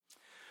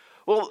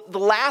Well, the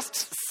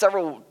last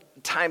several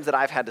times that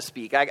I've had to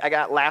speak, I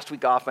got last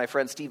week off. My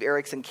friend Steve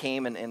Erickson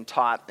came and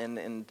taught,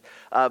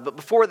 but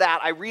before that,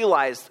 I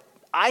realized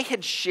I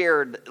had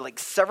shared like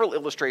several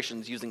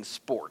illustrations using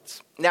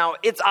sports. Now,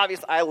 it's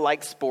obvious I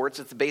like sports.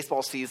 It's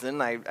baseball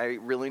season. I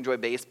really enjoy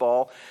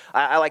baseball.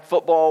 I like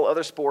football,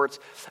 other sports.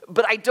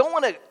 But I don't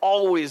want to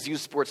always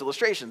use sports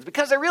illustrations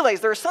because I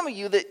realize there are some of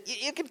you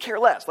that you could care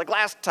less. Like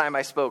last time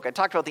I spoke, I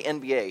talked about the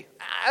NBA.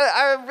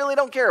 I really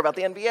don't care about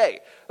the NBA.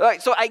 All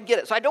right, so I get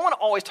it. So I don't want to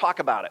always talk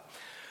about it.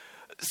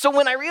 So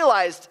when I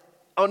realized,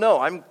 oh no,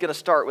 I'm going to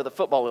start with a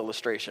football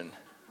illustration.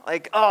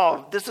 Like,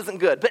 oh, this isn't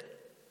good. But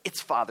it's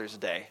Father's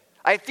Day.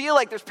 I feel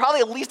like there's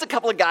probably at least a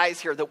couple of guys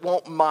here that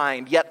won't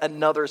mind yet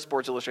another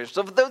sports illustration.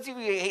 So for those of you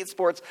who hate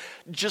sports,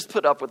 just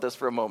put up with this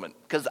for a moment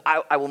because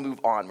I will move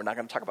on. We're not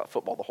going to talk about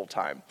football the whole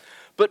time.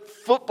 But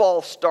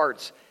football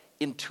starts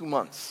in 2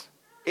 months.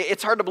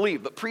 It's hard to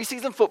believe, but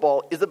preseason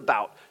football is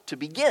about to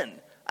begin.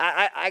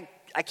 I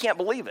can't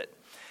believe it.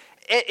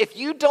 If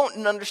you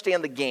don't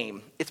understand the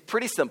game, it's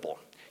pretty simple.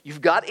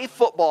 You've got a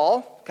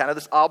football, kind of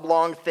this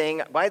oblong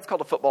thing. Why it's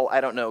called a football, I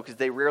don't know, because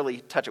they rarely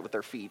touch it with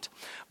their feet.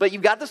 But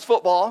you've got this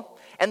football,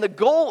 and the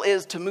goal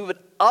is to move it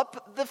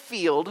up the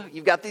field.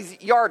 You've got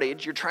these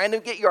yardage. You're trying to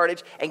get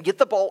yardage and get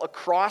the ball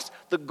across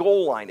the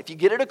goal line. If you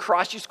get it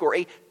across, you score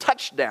a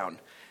touchdown.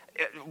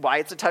 Why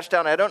it's a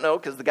touchdown, I don't know,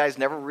 because the guys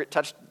never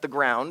touched the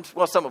ground.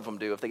 Well, some of them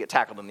do if they get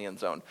tackled in the end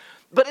zone.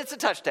 But it's a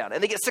touchdown,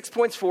 and they get 6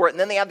 points for it, and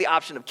then they have the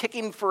option of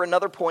kicking for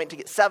another point to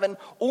get 7,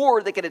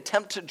 or they could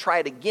attempt to try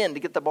it again to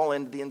get the ball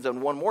into the end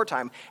zone one more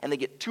time, and they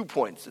get 2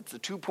 points. It's a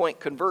 2-point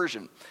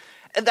conversion,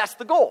 and that's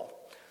the goal.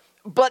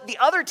 But the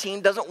other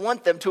team doesn't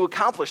want them to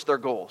accomplish their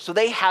goal, so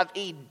they have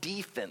a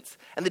defense,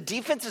 and the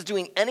defense is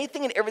doing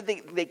anything and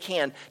everything they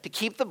can to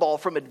keep the ball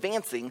from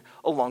advancing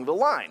along the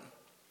line.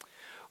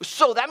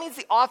 So that means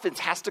the offense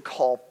has to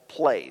call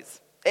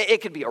plays.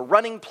 It could be a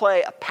running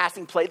play, a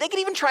passing play. They could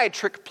even try a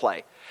trick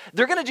play.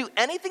 They're going to do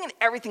anything and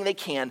everything they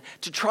can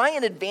to try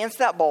and advance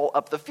that ball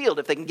up the field.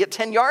 If they can get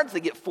 10 yards, they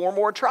get 4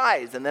 more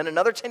tries. And then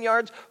another 10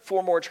 yards,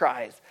 4 more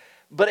tries.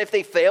 But if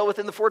they fail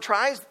within the 4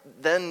 tries,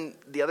 then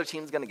the other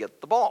team's going to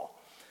get the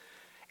ball.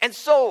 And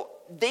so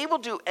they will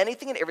do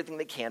anything and everything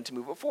they can to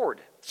move it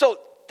forward. So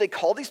they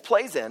call these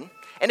plays in,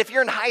 and if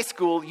you're in high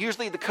school,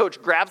 usually the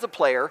coach grabs a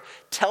player,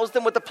 tells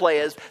them what the play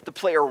is, the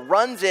player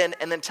runs in,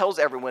 and then tells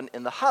everyone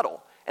in the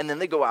huddle, and then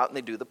they go out and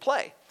they do the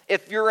play.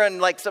 If you're in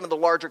like some of the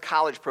larger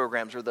college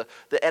programs or the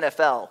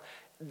NFL,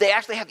 they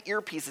actually have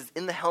earpieces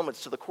in the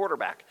helmets to the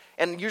quarterback,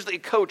 and usually a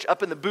coach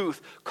up in the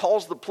booth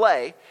calls the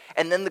play,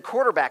 and then the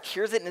quarterback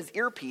hears it in his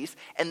earpiece,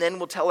 and then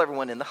will tell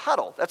everyone in the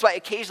huddle. That's why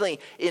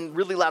occasionally in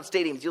really loud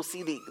stadiums, you'll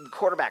see the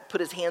quarterback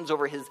put his hands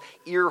over his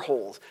ear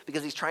holes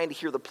because he's trying to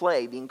hear the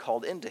play being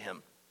called into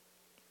him.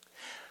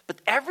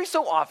 But every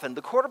so often,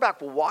 the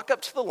quarterback will walk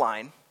up to the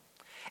line,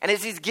 and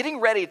as he's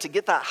getting ready to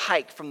get that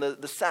hike from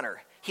the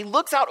center, he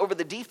looks out over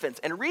the defense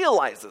and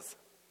realizes,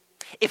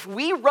 if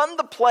we run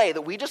the play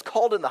that we just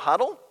called in the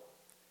huddle,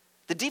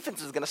 the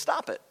defense is going to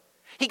stop it.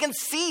 He can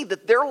see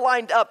that they're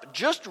lined up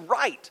just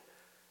right.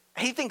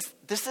 He thinks,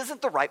 this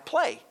isn't the right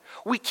play.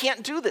 We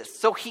can't do this.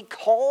 So he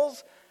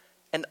calls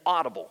an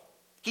audible.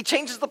 He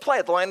changes the play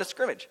at the line of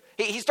scrimmage.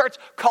 He starts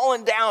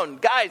calling down,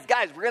 guys,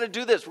 we're going to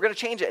do this. We're going to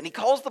change it. And he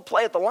calls the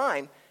play at the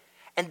line,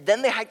 and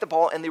then they hike the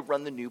ball and they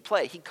run the new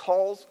play. He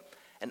calls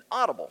an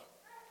audible.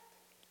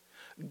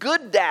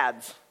 Good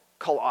dads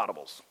call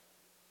audibles.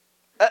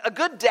 A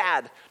good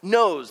dad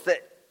knows that,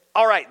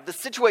 all right, the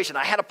situation,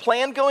 I had a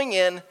plan going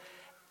in,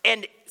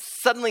 and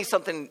suddenly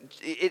something,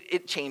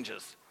 it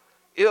changes.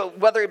 You know,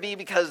 whether it be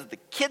because the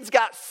kids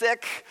got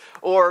sick,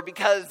 or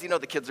because, the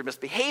kids are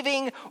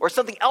misbehaving, or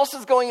something else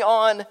is going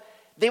on,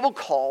 they will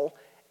call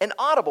an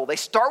audible. They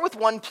start with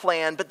one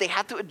plan, but they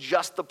have to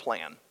adjust the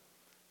plan.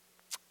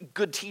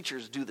 Good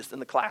teachers do this in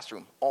the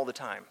classroom all the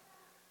time.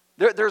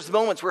 There's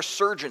moments where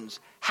surgeons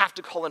have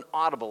to call an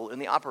audible in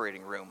the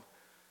operating room.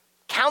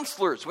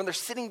 Counselors, when they're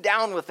sitting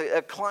down with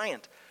a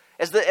client,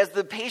 as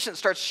the patient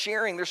starts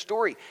sharing their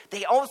story,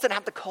 they all of a sudden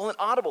have to call an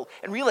audible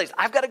and realize,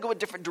 I've got to go a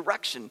different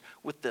direction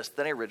with this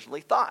than I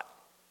originally thought.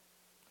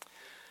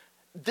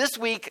 This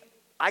week,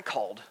 I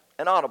called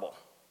an audible.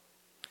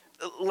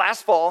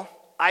 Last fall,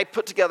 I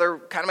put together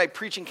kind of my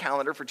preaching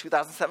calendar for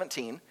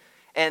 2017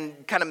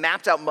 and kind of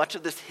mapped out much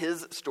of this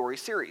His Story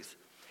series.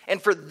 And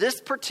for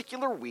this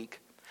particular week,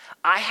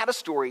 I had a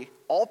story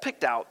all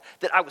picked out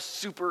that I was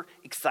super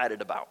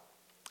excited about.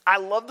 I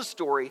love the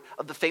story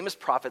of the famous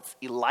prophets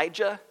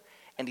Elijah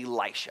and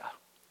Elisha.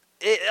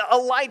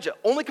 Elijah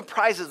only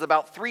comprises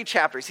about 3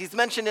 chapters. He's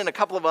mentioned in a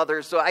couple of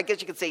others, so I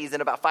guess you could say he's in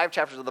about 5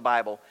 chapters of the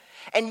Bible.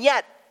 And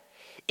yet,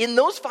 in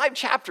those 5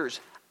 chapters,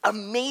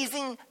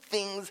 amazing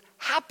things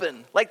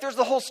happen. Like there's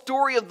the whole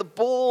story of the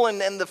bull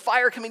and the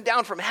fire coming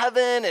down from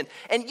heaven,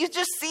 and you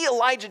just see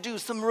Elijah do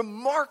some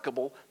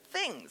remarkable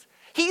things.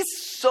 He's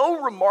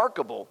so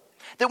remarkable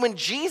that when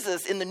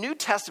Jesus in the New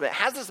Testament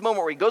has this moment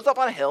where he goes up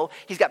on a hill,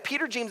 he's got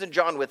Peter, James, and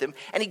John with him,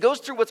 and he goes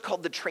through what's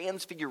called the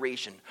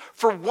transfiguration.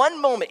 For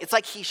one moment, it's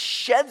like he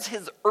sheds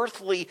his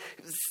earthly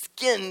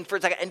skin for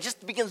a second and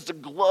just begins to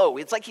glow.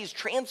 It's like he's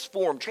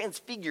transformed,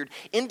 transfigured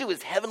into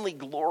his heavenly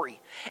glory.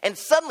 And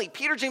suddenly,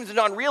 Peter, James, and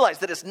John realize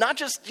that it's not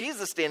just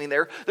Jesus standing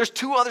there, there's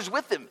two others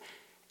with him.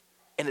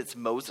 And it's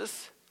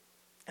Moses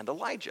and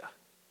Elijah,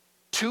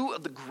 two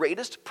of the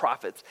greatest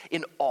prophets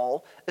in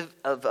all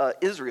of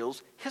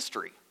Israel's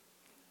history.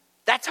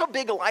 That's how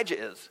big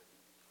Elijah is.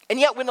 And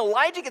yet when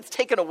Elijah gets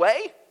taken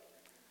away,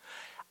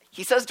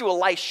 he says to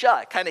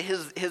Elisha, kind of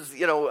his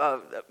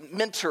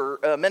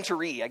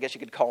mentoree, I guess you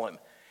could call him.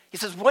 He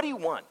says, what do you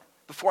want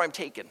before I'm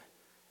taken?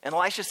 And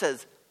Elisha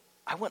says,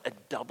 I want a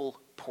double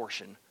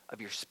portion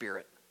of your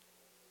spirit.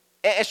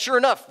 And sure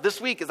enough, this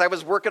week as I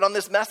was working on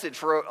this message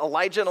for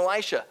Elijah and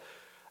Elisha,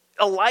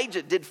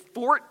 Elijah did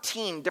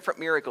 14 different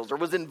miracles, or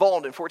was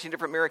involved in 14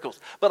 different miracles.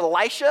 But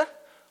Elisha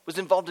was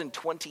involved in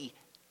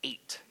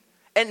 28.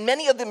 And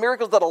many of the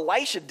miracles that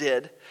Elisha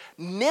did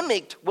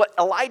mimicked what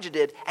Elijah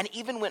did and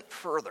even went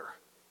further.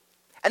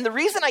 And the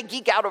reason I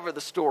geek out over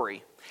the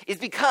story is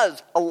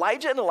because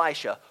Elijah and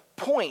Elisha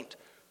point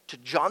to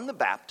John the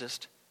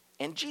Baptist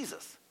and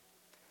Jesus.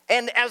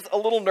 And as a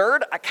little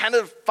nerd, I kind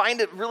of find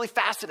it really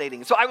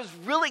fascinating. So I was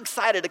really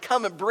excited to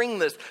come and bring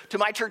this to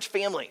my church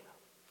family.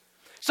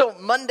 So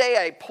Monday,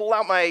 I pull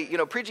out my,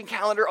 preaching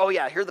calendar. Oh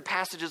yeah, here are the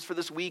passages for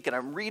this week, and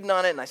I'm reading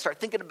on it, and I start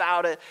thinking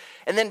about it.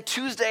 And then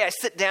Tuesday, I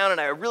sit down, and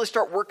I really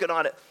start working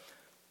on it.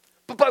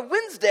 But by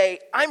Wednesday,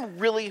 I'm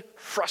really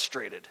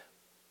frustrated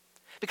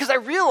because I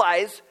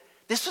realize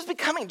this was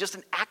becoming just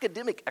an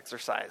academic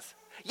exercise.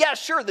 Yeah,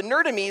 sure, the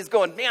nerd in me is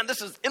going, man,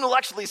 this is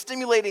intellectually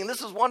stimulating.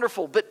 This is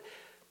wonderful. But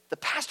the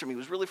pastor in me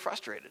was really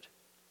frustrated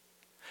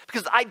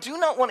because I do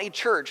not want a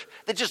church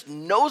that just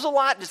knows a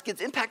lot, just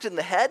gets impacted in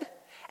the head,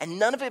 and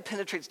none of it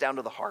penetrates down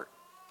to the heart.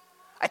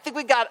 I think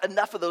we got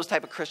enough of those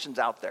type of Christians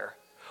out there.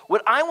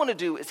 What I want to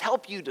do is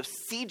help you to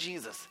see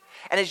Jesus.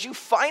 And as you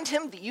find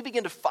him, that you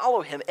begin to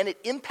follow him, and it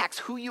impacts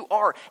who you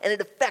are, and it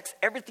affects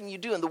everything you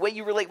do, and the way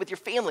you relate with your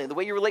family, and the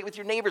way you relate with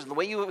your neighbors, and the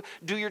way you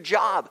do your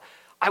job.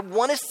 I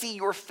want to see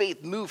your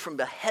faith move from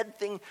the head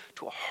thing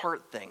to a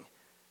heart thing.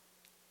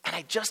 And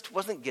I just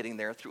wasn't getting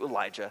there through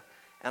Elijah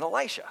and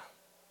Elisha.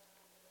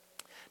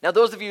 Now,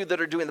 those of you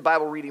that are doing the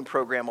Bible reading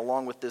program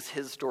along with this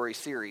His Story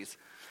series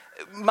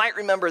might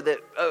remember that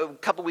a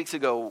couple weeks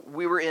ago,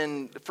 we were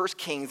in 1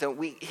 Kings, and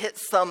we hit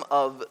some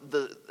of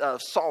the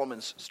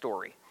Solomon's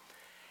story.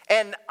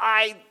 And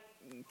I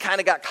kind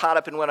of got caught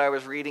up in what I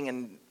was reading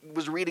and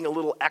was reading a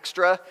little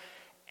extra,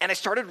 and I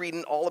started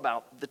reading all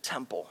about the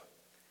temple.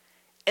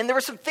 And there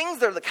were some things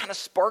there that kind of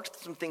sparked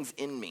some things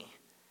in me.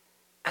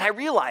 And I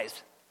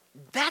realized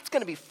that's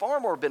going to be far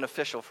more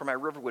beneficial for my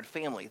Riverwood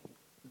family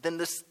than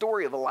this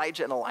story of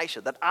Elijah and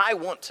Elisha that I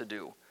want to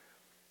do.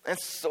 And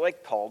so I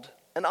called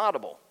an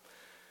audible.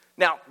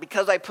 Now,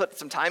 because I put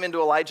some time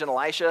into Elijah and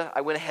Elisha,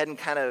 I went ahead and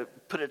kind of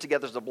put it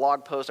together as a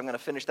blog post. I'm going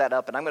to finish that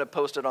up, and I'm going to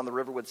post it on the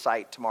Riverwood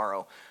site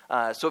tomorrow.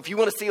 So if you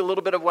want to see a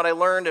little bit of what I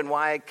learned and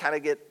why I kind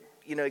of get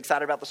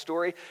excited about the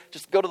story,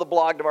 just go to the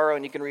blog tomorrow,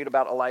 and you can read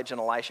about Elijah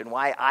and Elisha and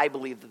why I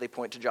believe that they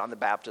point to John the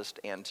Baptist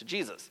and to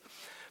Jesus.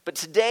 But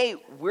today,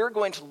 we're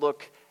going to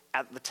look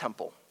at the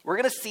temple. We're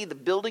going to see the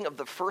building of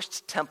the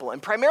first temple,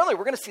 and primarily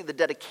we're going to see the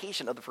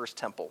dedication of the first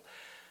temple.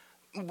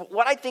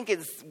 What I think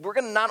is we're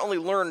going to not only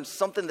learn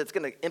something that's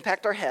going to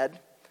impact our head,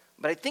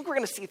 but I think we're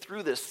going to see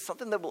through this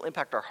something that will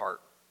impact our heart.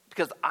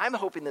 Because I'm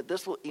hoping that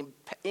this will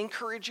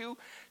encourage you,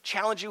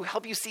 challenge you,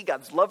 help you see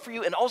God's love for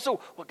you, and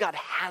also what God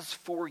has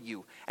for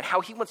you and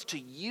how he wants to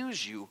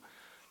use you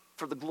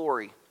for the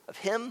glory of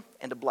him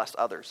and to bless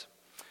others.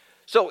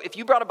 So if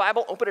you brought a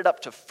Bible, open it up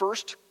to 1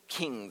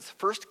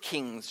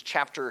 Kings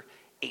chapter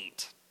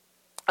 8.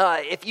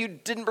 If you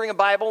didn't bring a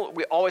Bible,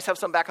 we always have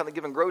some back on the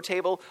Give and Grow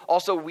table.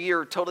 Also, we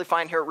are totally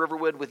fine here at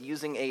Riverwood with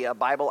using a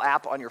Bible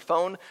app on your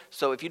phone.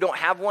 So if you don't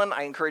have one,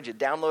 I encourage you to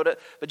download it.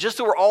 But just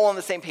so we're all on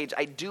the same page,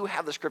 I do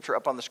have the scripture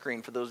up on the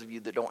screen for those of you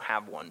that don't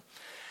have one.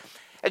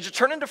 As you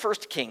turn into 1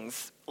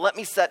 Kings, let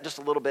me set just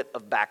a little bit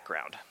of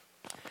background.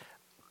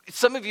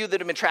 Some of you that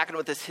have been tracking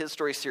with this His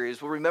Story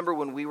series will remember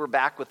when we were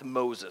back with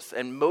Moses.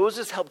 And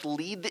Moses helped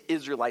lead the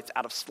Israelites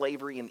out of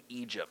slavery in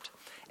Egypt.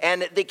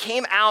 And they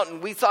came out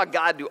and we saw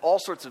God do all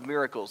sorts of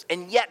miracles.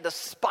 And yet,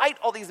 despite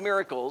all these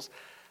miracles,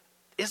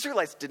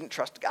 Israelites didn't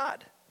trust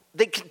God.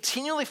 They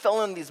continually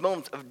fell in these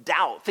moments of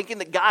doubt, thinking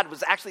that God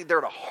was actually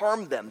there to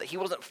harm them, that he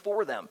wasn't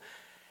for them.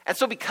 And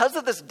so because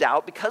of this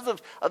doubt, because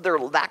of their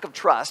lack of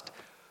trust,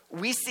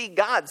 we see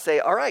God say,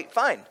 all right,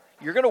 fine.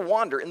 You're going to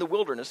wander in the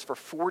wilderness for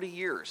 40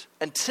 years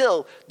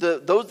until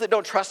those that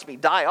don't trust me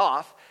die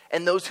off,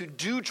 and those who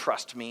do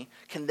trust me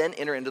can then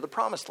enter into the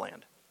promised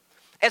land.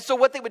 And so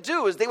what they would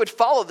do is they would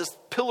follow this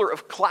pillar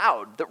of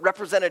cloud that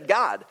represented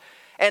God.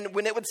 And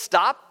when it would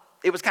stop,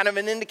 it was kind of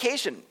an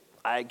indication.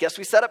 I guess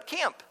we set up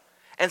camp.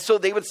 And so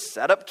they would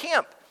set up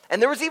camp.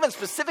 And there was even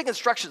specific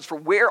instructions for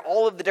where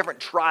all of the different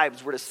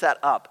tribes were to set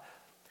up.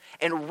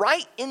 And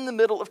right in the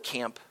middle of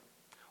camp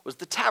was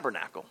the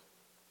tabernacle.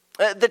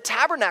 The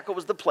tabernacle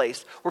was the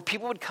place where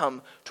people would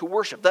come to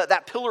worship.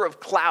 That pillar of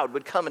cloud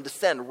would come and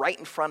descend right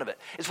in front of it.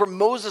 It's where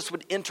Moses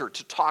would enter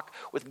to talk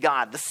with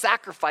God. The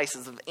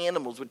sacrifices of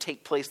animals would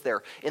take place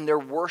there in their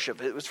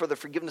worship. It was for the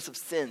forgiveness of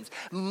sins.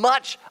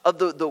 Much of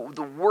the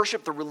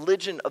worship, the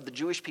religion of the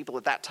Jewish people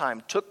at that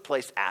time took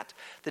place at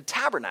the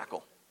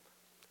tabernacle.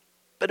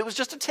 But it was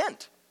just a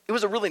tent. It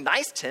was a really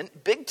nice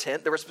tent, big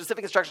tent. There were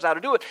specific instructions how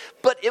to do it,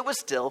 but it was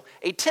still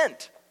a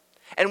tent.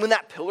 And when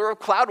that pillar of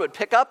cloud would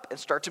pick up and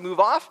start to move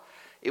off,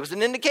 it was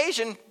an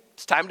indication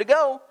it's time to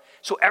go.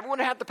 So everyone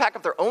would have to pack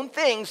up their own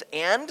things,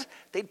 and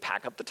they'd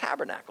pack up the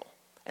tabernacle.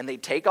 And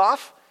they'd take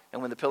off,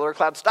 and when the pillar of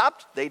cloud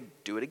stopped, they'd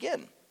do it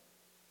again.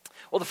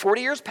 Well, the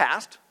 40 years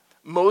passed.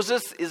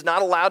 Moses is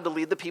not allowed to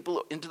lead the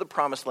people into the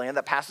promised land.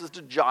 That passes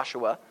to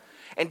Joshua.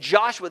 And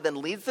Joshua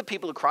then leads the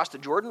people across the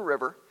Jordan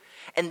River,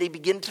 and they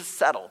begin to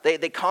settle.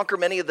 They conquer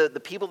many of the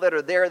people that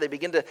are there. They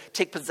begin to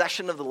take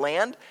possession of the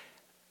land.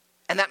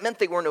 And that meant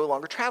they were no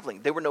longer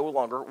traveling. They were no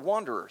longer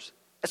wanderers.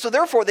 And so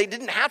therefore, they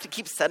didn't have to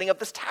keep setting up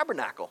this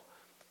tabernacle.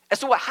 And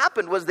so what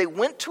happened was they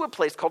went to a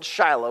place called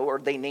Shiloh, or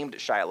they named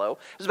it Shiloh.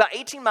 It was about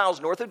 18 miles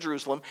north of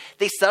Jerusalem.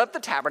 They set up the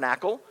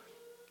tabernacle,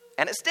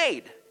 and it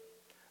stayed.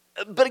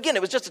 But again,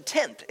 it was just a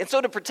tent. And so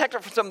to protect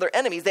it from some of their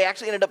enemies, they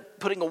actually ended up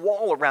putting a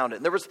wall around it.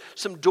 And there was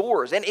some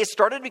doors. And it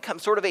started to become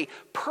sort of a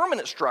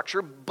permanent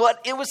structure,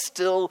 but it was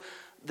still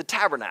the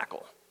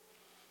tabernacle.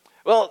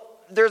 Well,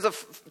 there's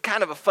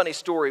kind of a funny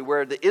story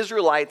where the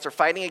Israelites are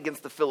fighting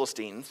against the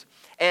Philistines,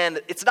 and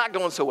it's not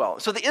going so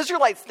well. So the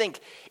Israelites think,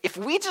 if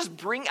we just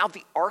bring out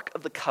the Ark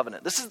of the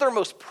Covenant, this is their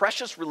most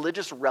precious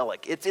religious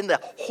relic. It's in the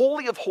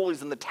Holy of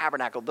Holies in the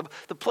tabernacle,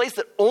 the place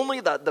that only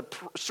the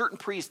certain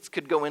priests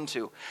could go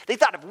into. They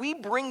thought, if we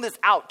bring this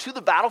out to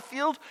the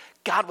battlefield,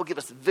 God will give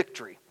us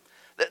victory.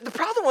 The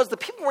problem was the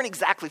people weren't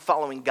exactly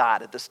following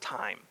God at this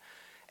time.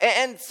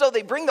 And so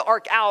they bring the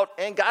ark out,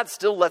 and God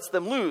still lets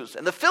them lose.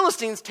 And the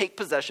Philistines take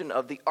possession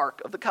of the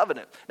Ark of the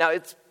Covenant. Now,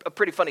 it's a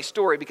pretty funny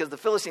story because the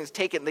Philistines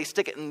take it and they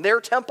stick it in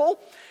their temple,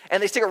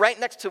 and they stick it right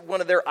next to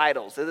one of their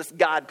idols, this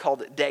god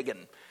called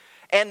Dagon.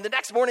 And the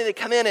next morning they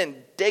come in, and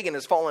Dagon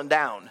has fallen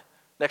down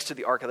next to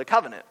the Ark of the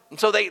Covenant. And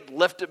so they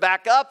lift it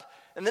back up,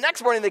 and the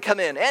next morning they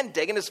come in, and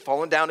Dagon has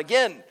fallen down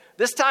again.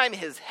 This time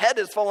his head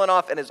has fallen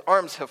off, and his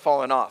arms have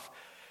fallen off.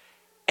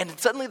 And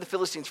suddenly the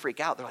Philistines freak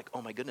out. They're like,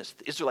 oh my goodness,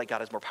 the Israelite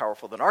God is more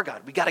powerful than our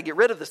God. We got to get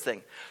rid of this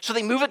thing. So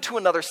they move it to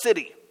another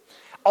city.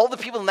 All the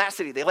people in that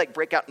city, they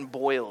break out in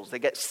boils. They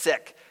get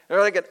sick. They're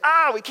like,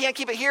 we can't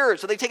keep it here.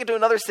 So they take it to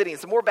another city, and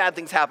some more bad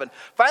things happen.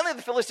 Finally,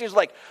 the Philistines are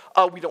like,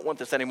 we don't want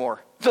this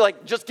anymore. So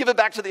just give it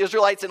back to the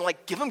Israelites and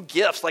give them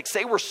gifts.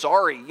 Say we're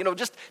sorry.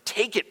 Just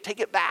take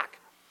it back.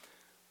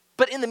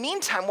 But in the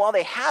meantime, while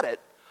they had it,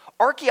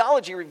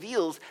 archaeology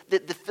reveals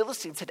that the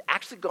Philistines had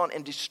actually gone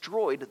and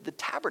destroyed the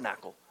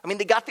tabernacle. I mean,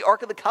 they got the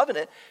Ark of the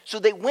Covenant, so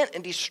they went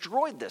and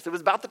destroyed this. It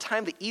was about the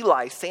time that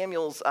Eli,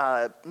 Samuel's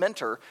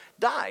mentor,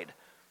 died.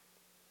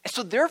 And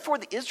so therefore,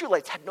 the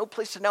Israelites had no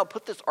place to now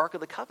put this Ark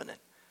of the Covenant.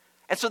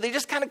 And so they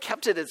just kind of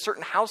kept it at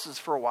certain houses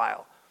for a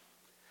while.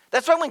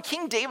 That's why when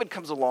King David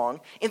comes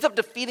along, ends up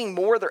defeating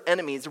more of their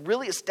enemies,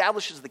 really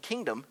establishes the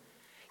kingdom,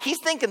 he's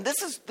thinking,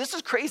 this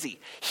is crazy.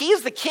 He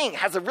is the king,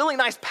 has a really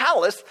nice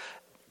palace,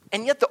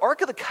 and yet the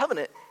Ark of the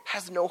Covenant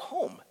has no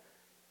home.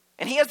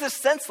 And he has this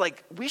sense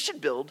we should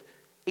build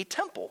a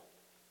temple.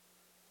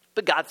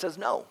 But God says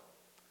no.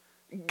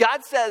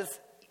 God says,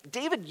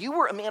 David, you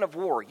were a man of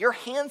war. Your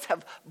hands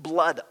have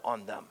blood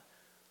on them.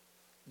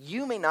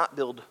 You may not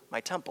build my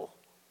temple.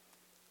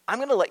 I'm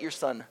going to let your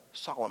son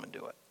Solomon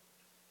do it.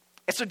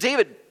 And so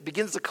David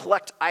begins to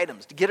collect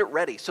items to get it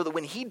ready so that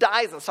when he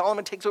dies and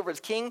Solomon takes over as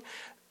king,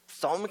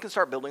 Solomon can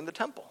start building the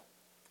temple.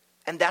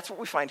 And that's what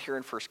we find here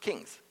in 1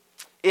 Kings.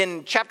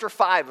 In chapter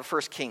 5 of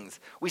 1 Kings,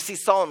 we see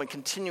Solomon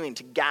continuing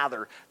to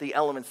gather the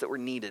elements that were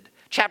needed.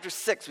 Chapter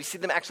 6, we see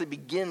them actually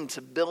begin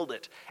to build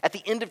it. At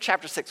the end of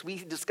chapter 6, we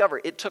discover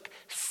it took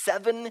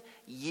 7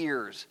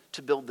 years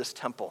to build this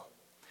temple.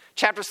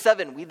 Chapter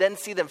 7, we then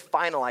see them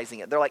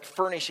finalizing it. They're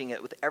furnishing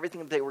it with everything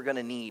that they were going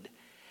to need.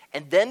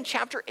 And then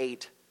chapter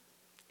 8,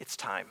 it's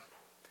time.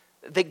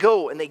 They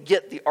go and they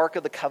get the Ark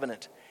of the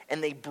Covenant,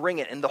 and they bring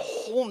it, and the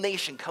whole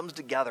nation comes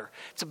together.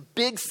 It's a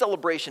big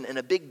celebration and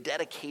a big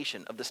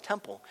dedication of this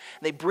temple.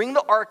 And they bring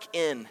the ark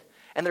in,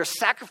 and there's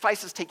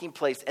sacrifices taking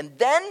place. And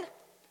then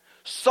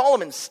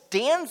Solomon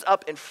stands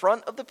up in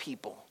front of the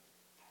people,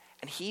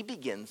 and he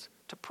begins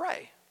to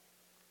pray.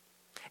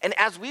 And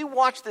as we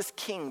watch this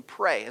king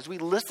pray, as we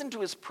listen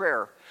to his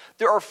prayer,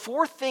 there are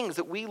 4 things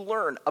that we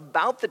learn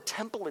about the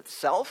temple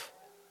itself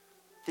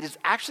that is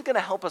actually going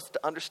to help us to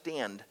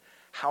understand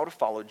how to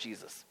follow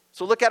Jesus.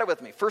 So look at it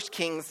with me. 1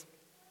 Kings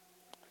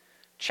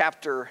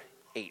chapter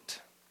 8.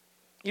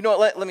 You know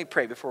what? Let me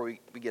pray before we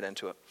get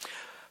into it.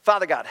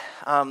 Father God,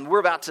 we're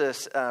about to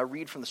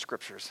read from the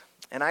scriptures.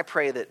 And I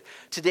pray that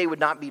today would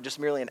not be just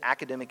merely an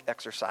academic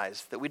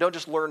exercise, that we don't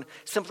just learn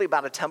simply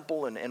about a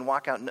temple and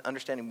walk out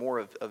understanding more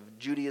of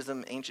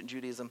Judaism, ancient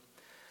Judaism,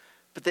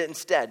 but that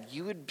instead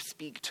you would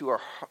speak to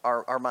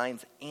our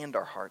minds and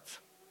our hearts.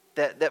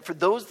 That for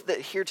those that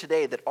here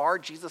today that are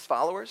Jesus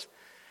followers,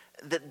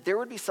 that there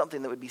would be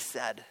something that would be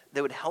said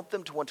that would help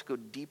them to want to go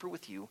deeper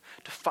with you,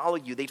 to follow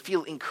you. They'd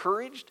feel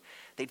encouraged.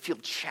 They'd feel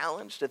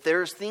challenged. If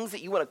there's things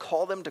that you want to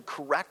call them to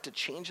correct, to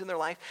change in their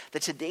life,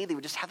 that today they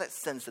would just have that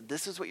sense that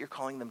this is what you're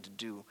calling them to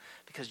do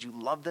because you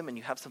love them and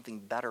you have something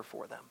better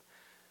for them.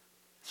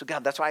 So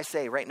God, that's why I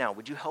say right now,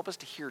 would you help us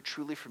to hear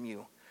truly from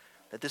you,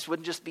 that this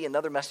wouldn't just be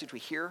another message we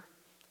hear,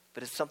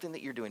 but it's something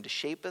that you're doing to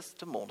shape us,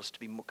 to mold us, to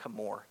become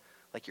more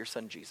like your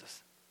son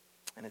Jesus.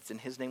 And it's in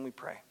his name we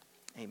pray.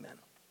 Amen.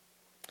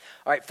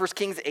 All right, 1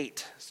 Kings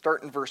 8,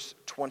 start in verse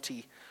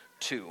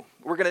 22.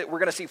 We're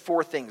gonna see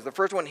four things. The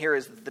first one here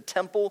is the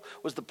temple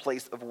was the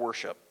place of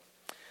worship.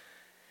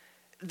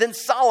 Then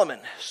Solomon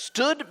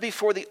stood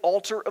before the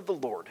altar of the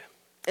Lord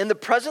in the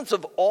presence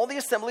of all the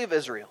assembly of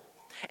Israel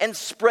and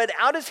spread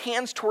out his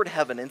hands toward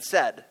heaven and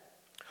said,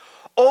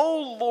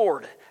 O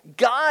Lord,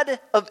 God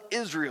of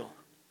Israel,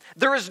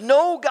 there is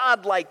no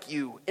God like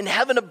you in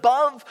heaven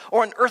above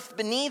or on earth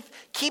beneath,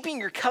 keeping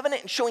your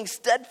covenant and showing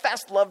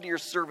steadfast love to your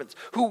servants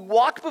who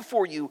walk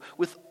before you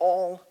with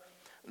all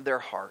their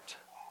heart.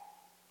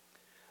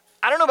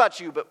 I don't know about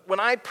you, but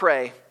when I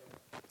pray,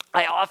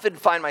 I often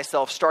find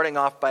myself starting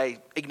off by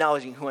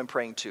acknowledging who I'm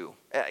praying to.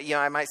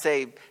 I might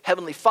say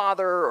Heavenly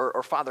Father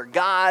or Father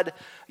God,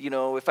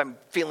 if I'm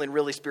feeling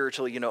really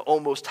spiritual, O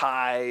Most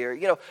High,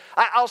 or,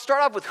 I'll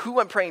start off with who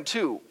I'm praying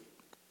to.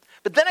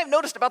 But then I've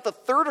noticed about the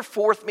third or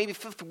fourth, maybe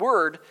fifth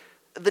word,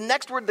 the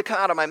next word that comes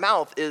out of my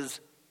mouth is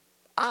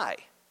I.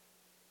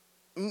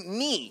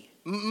 Me.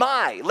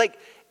 My.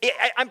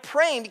 I'm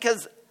praying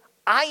because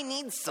I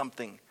need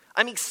something.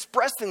 I'm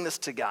expressing this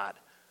to God.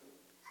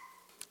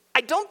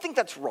 I don't think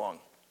that's wrong.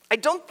 I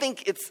don't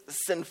think it's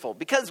sinful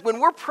because when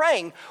we're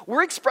praying,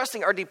 we're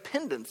expressing our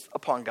dependence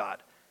upon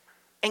God.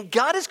 And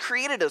God has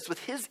created us with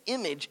his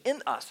image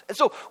in us. And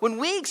so when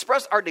we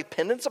express our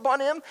dependence upon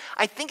him,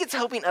 I think it's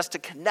helping us to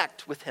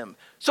connect with him.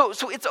 So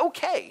it's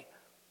okay.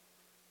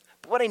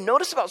 But what I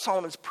notice about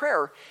Solomon's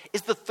prayer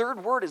is the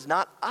third word is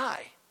not I.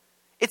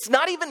 It's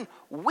not even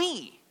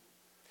we.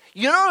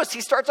 You notice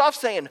he starts off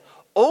saying,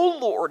 O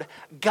Lord,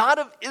 God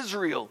of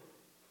Israel.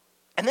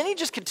 And then he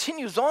just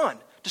continues on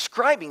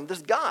describing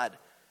this God.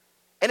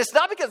 And it's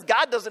not because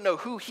God doesn't know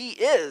who he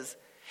is.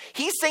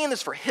 He's saying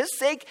this for his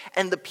sake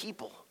and the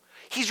people.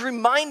 He's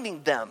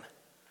reminding them,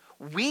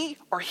 we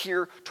are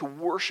here to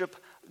worship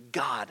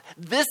God.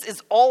 This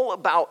is all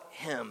about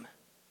him.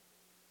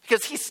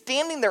 Because he's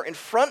standing there in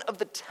front of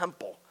the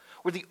temple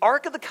where the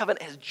Ark of the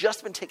Covenant has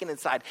just been taken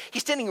inside.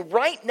 He's standing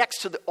right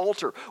next to the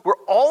altar where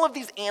all of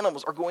these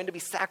animals are going to be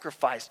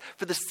sacrificed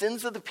for the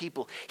sins of the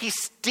people. He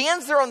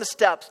stands there on the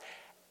steps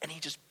and he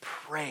just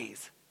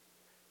prays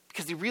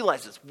because he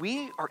realizes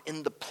we are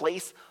in the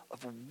place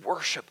of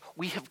worship.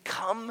 We have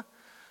come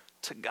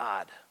to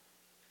God.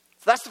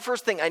 So that's the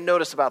first thing I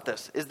notice about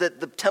this, is that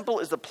the temple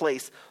is a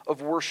place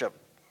of worship.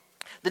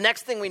 The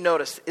next thing we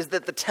notice is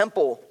that the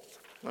temple,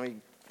 let me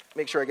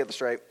make sure I get this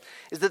right,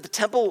 is that the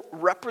temple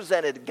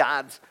represented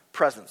God's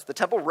presence. The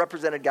temple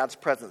represented God's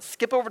presence.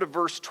 Skip over to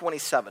verse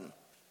 27.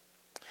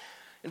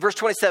 In verse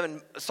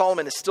 27,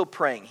 Solomon is still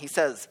praying. He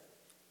says,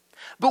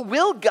 but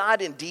will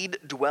God indeed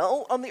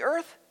dwell on the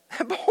earth?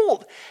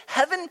 Behold,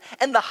 heaven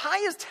and the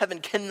highest heaven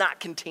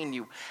cannot contain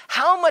you.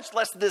 How much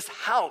less this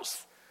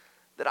house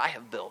that I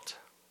have built?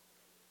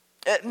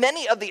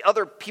 Many of the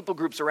other people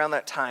groups around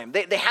that time,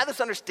 they had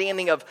this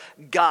understanding of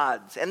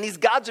gods, and these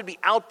gods would be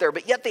out there,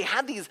 but yet they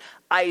had these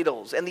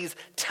idols and these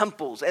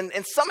temples, and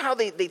somehow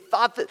they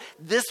thought that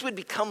this would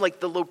become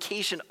like the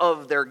location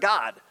of their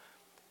God.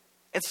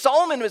 And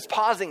Solomon was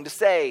pausing to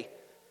say,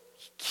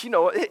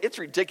 it's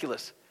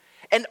ridiculous.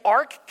 An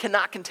ark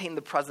cannot contain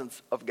the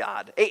presence of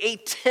God. A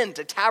tent,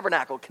 a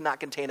tabernacle cannot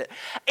contain it.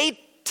 A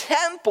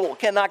temple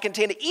cannot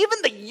contain it. Even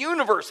the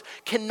universe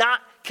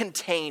cannot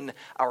contain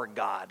our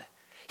God.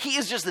 He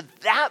is just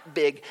that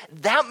big,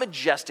 that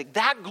majestic,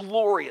 that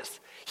glorious.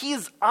 He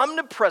is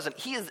omnipresent.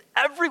 He is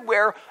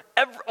everywhere,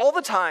 all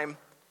the time.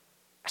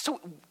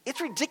 So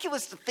it's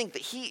ridiculous to think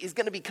that he is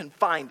going to be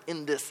confined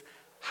in this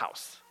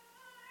house.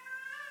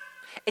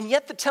 And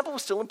yet the temple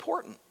was still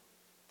important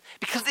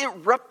because it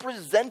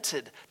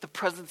represented the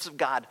presence of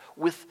God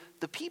with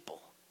the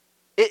people.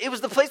 It was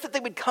the place that they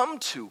would come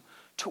to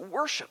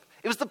worship.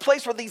 It was the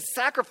place where these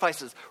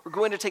sacrifices were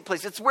going to take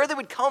place. It's where they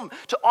would come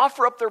to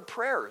offer up their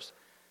prayers.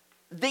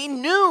 They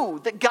knew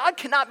that God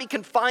cannot be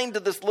confined to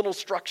this little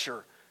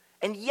structure.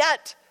 And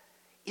yet,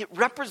 it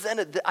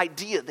represented the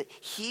idea that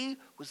he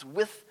was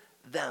with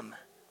them.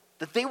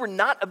 That they were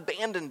not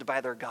abandoned by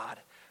their God,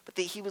 but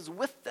that he was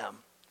with them.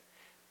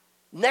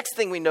 Next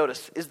thing we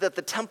notice is that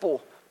the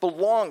temple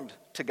belonged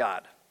to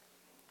God.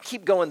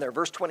 Keep going there,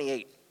 verse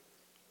 28.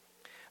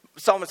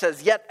 Solomon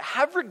says, yet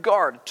have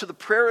regard to the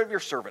prayer of your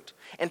servant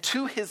and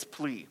to his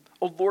plea,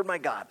 O Lord my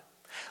God,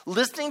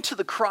 listening to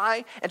the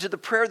cry and to the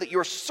prayer that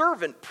your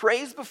servant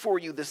prays before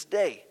you this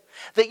day,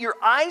 that your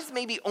eyes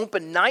may be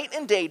open night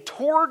and day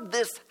toward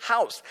this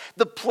house,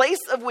 the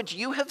place of which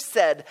you have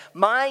said,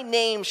 my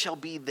name shall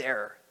be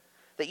there,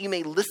 that you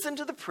may listen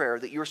to the prayer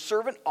that your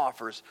servant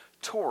offers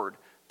toward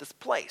this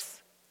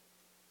place.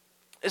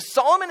 As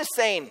Solomon is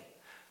saying,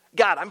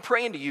 God, I'm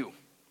praying to you,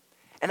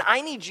 and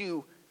I need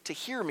you to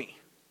hear me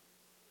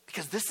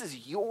because this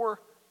is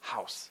your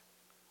house.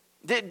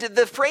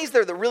 The phrase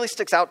there that really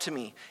sticks out to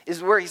me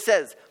is where he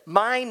says,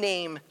 my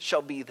name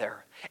shall be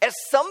there. At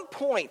some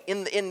point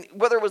in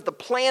whether it was the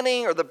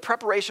planning or the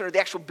preparation or the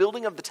actual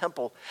building of the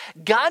temple,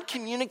 God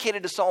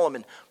communicated to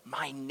Solomon,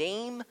 my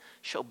name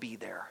shall be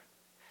there.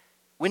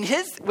 When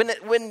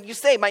you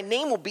say my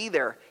name will be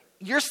there,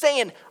 you're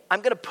saying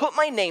I'm going to put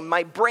my name,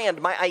 my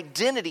brand, my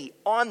identity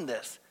on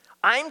this.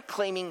 I'm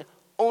claiming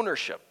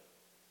ownership.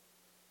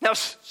 Now,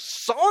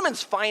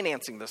 Solomon's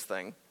financing this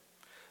thing.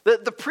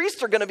 The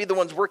priests are going to be the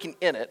ones working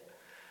in it.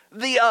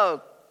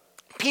 The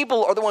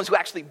people are the ones who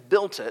actually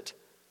built it.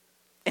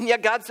 And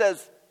yet God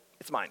says,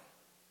 it's mine.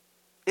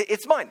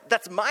 It's mine.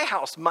 That's my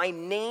house. My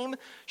name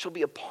shall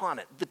be upon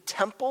it. The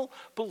temple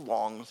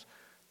belongs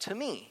to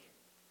me.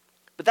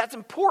 But that's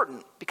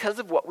important because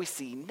of what we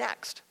see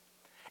next.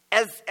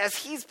 As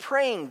he's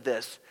praying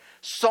this,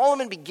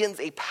 Solomon begins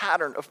a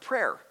pattern of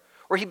prayer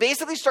where he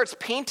basically starts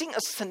painting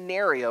a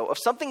scenario of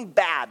something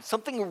bad,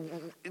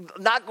 something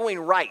not going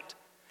right.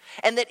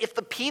 And that if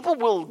the people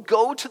will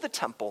go to the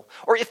temple,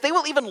 or if they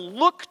will even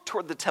look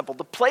toward the temple,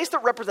 the place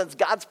that represents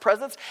God's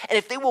presence, and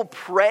if they will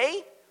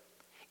pray,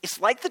 it's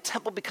like the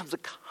temple becomes a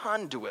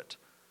conduit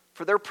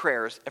for their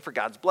prayers and for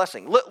God's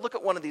blessing. Look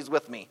at one of these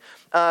with me.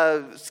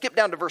 Skip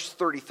down to verse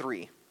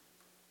 33.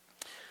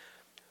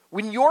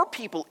 When your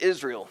people,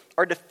 Israel,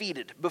 are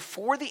defeated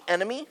before the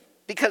enemy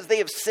because they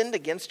have sinned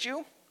against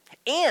you,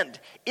 and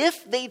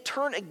if they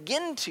turn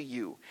again to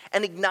you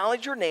and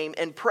acknowledge your name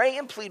and pray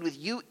and plead with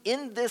you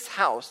in this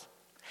house,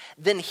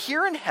 then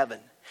hear in heaven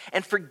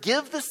and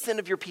forgive the sin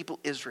of your people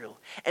Israel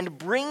and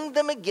bring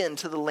them again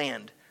to the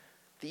land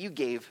that you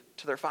gave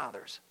to their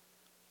fathers.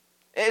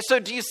 So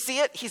do you see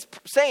it? He's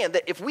saying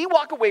that if we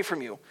walk away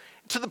from you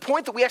to the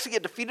point that we actually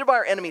get defeated by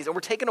our enemies and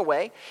we're taken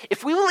away,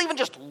 if we will even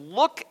just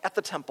look at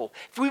the temple,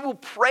 if we will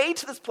pray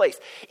to this place,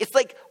 it's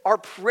like our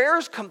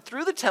prayers come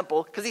through the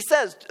temple, because he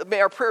says,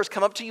 may our prayers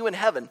come up to you in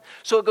heaven.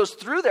 So it goes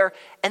through there,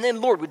 and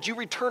then, Lord, would you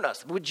return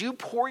us? Would you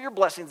pour your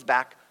blessings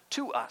back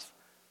to us?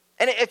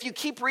 And if you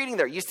keep reading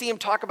there, you see him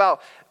talk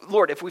about,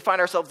 Lord, if we find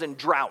ourselves in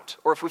drought,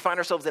 or if we find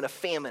ourselves in a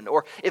famine,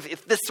 or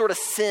if this sort of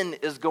sin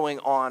is going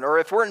on, or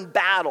if we're in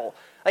battle.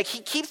 Like,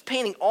 he keeps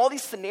painting all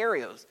these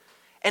scenarios.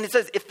 And it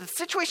says, if the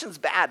situation's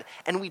bad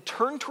and we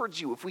turn towards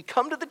you, if we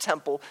come to the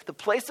temple, the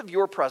place of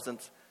your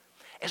presence,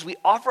 as we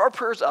offer our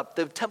prayers up,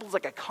 the temple's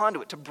like a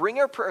conduit to bring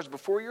our prayers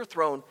before your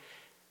throne,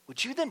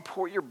 would you then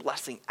pour your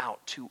blessing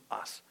out to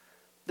us?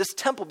 This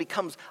temple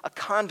becomes a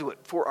conduit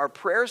for our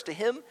prayers to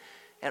him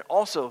and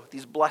also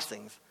these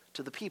blessings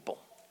to the people.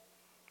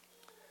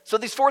 So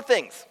these four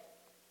things,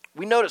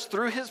 we notice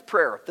through his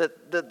prayer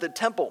that the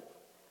temple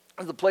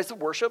is the place of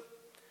worship.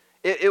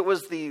 It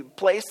was the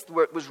place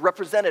where it was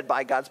represented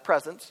by God's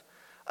presence.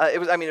 It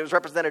was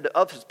representative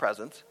of his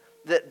presence.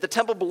 The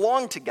temple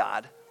belonged to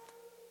God,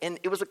 and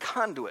it was a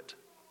conduit.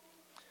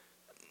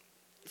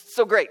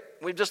 So great.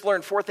 We've just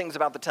learned four things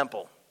about the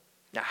temple.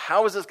 Now,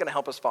 how is this going to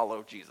help us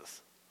follow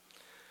Jesus?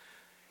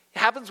 It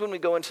happens when we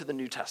go into the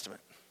New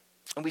Testament,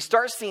 and we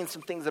start seeing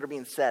some things that are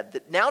being said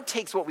that now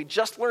takes what we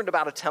just learned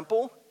about a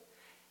temple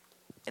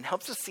and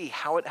helps us see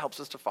how it helps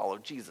us to follow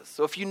Jesus.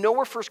 So if you know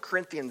where 1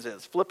 Corinthians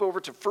is, flip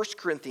over to 1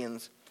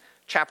 Corinthians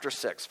chapter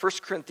 6. 1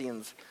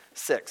 Corinthians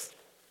 6.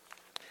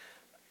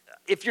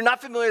 If you're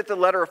not familiar with the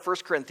letter of 1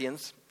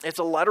 Corinthians, it's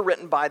a letter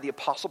written by the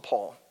Apostle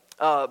Paul.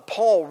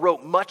 Paul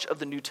wrote much of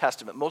the New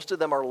Testament. Most of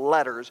them are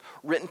letters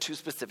written to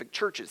specific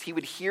churches. He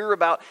would hear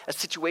about a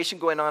situation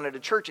going on at a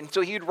church, and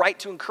so he would write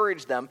to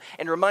encourage them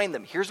and remind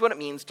them, here's what it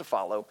means to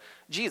follow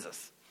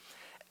Jesus.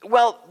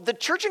 Well, the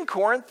church in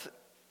Corinth,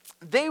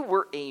 they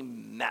were a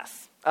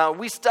mess.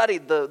 We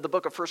studied the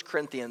book of 1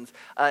 Corinthians,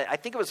 I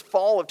think it was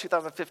fall of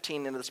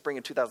 2015 into the spring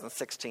of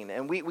 2016,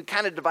 and we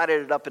kind of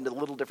divided it up into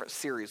little different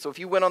series. So if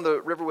you went on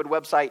the Riverwood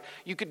website,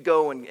 you could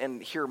go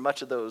and hear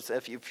much of those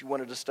if you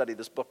wanted to study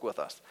this book with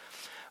us.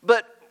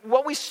 But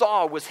what we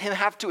saw was him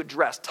have to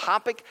address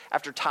topic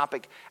after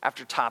topic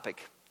after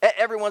topic.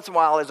 Every once in a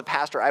while, as a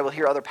pastor, I will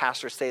hear other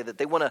pastors say that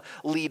they want to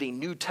lead a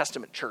New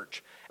Testament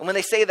church. And when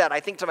they say that, I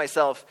think to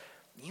myself,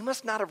 you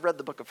must not have read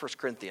the book of 1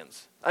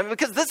 Corinthians.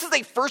 Because this is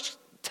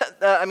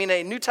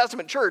a New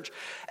Testament church,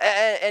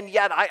 and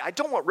yet I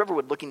don't want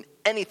Riverwood looking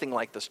anything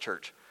like this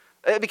church.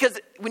 Because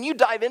when you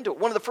dive into it,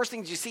 one of the first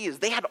things you see is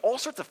they had all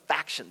sorts of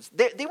factions.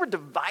 They were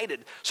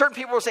divided. Certain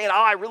people were saying,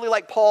 I really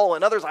like Paul,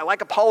 and others, I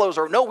like Apollos,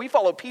 or no, we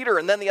follow Peter,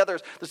 and then the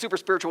others, the super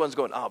spiritual ones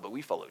going, but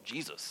we follow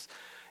Jesus.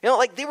 They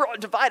were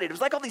divided. It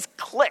was like all these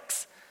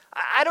cliques.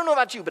 I don't know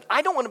about you, but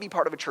I don't want to be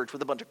part of a church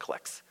with a bunch of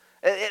cliques.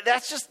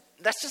 That's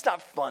just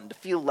not fun to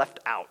feel left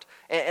out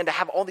and to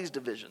have all these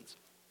divisions.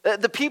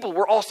 The people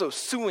were also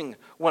suing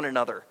one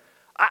another.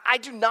 I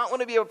do not want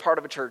to be a part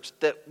of a church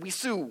that we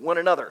sue one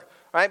another.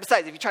 Right?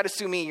 Besides, if you try to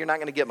sue me, you're not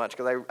going to get much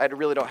because I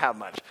really don't have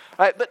much.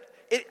 Right? But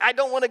I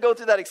don't want to go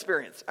through that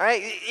experience. All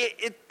right?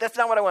 That's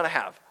not what I want to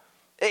have.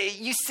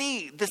 You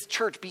see this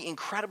church be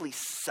incredibly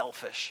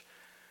selfish.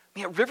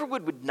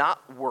 Riverwood would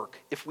not work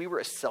if we were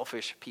a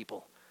selfish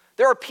people.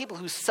 There are people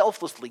who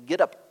selflessly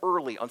get up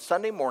early on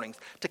Sunday mornings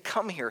to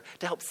come here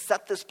to help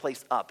set this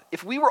place up.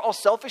 If we were all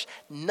selfish,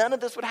 none of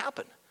this would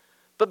happen.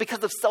 But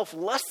because of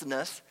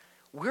selflessness,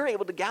 we're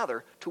able to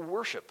gather to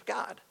worship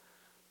God.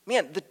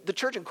 Man, the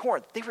church in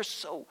Corinth, they were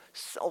so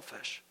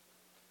selfish.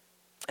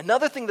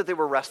 Another thing that they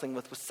were wrestling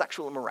with was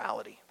sexual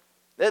immorality.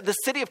 The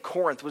city of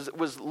Corinth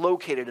was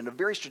located in a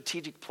very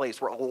strategic place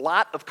where a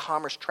lot of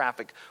commerce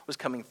traffic was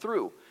coming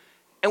through.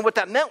 And what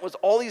that meant was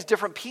all these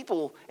different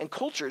people and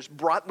cultures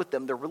brought with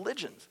them their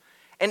religions.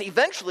 And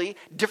eventually,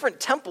 different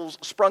temples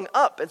sprung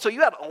up. And so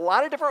you had a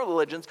lot of different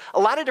religions, a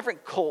lot of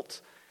different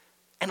cults,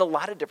 and a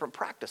lot of different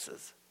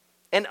practices.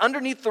 And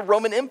underneath the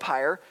Roman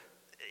Empire,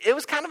 it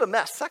was kind of a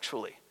mess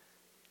sexually.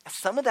 And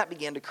some of that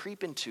began to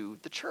creep into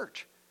the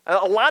church.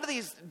 A lot of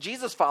these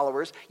Jesus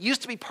followers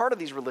used to be part of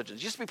these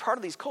religions, used to be part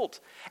of these cults.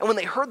 And when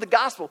they heard the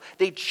gospel,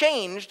 they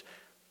changed.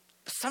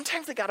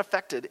 Sometimes they got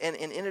affected and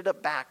ended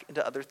up back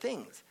into other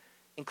things,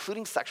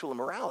 including sexual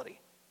immorality.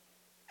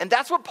 And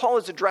that's what Paul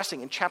is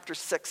addressing in chapter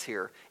 6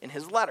 here in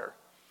his letter.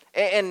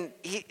 And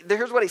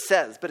here's what he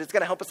says, but it's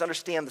going to help us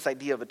understand this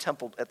idea of a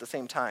temple at the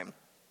same time.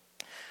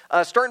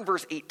 Start in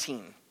verse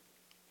 18.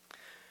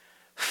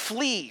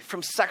 Flee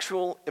from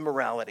sexual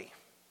immorality.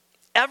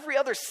 Every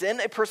other sin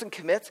a person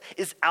commits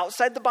is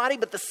outside the body,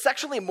 but the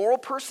sexually immoral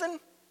person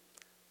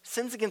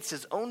sins against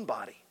his own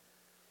body.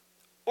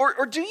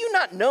 Or do you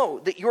not know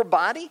that your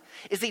body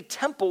is a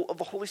temple of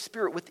the Holy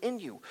Spirit within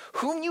you,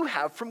 whom you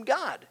have from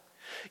God?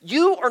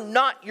 You are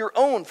not your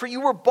own, for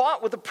you were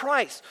bought with a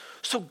price.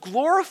 So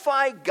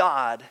glorify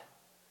God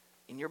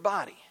in your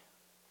body.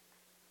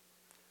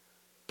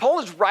 Paul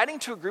is writing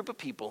to a group of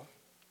people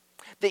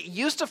that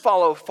used to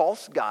follow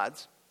false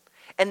gods,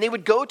 and they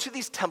would go to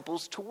these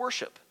temples to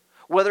worship.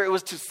 Whether it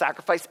was to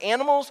sacrifice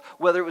animals,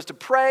 whether it was to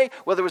pray,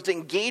 whether it was to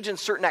engage in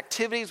certain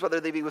activities, whether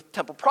they be with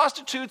temple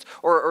prostitutes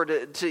or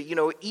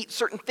to eat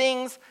certain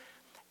things.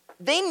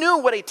 They knew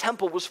what a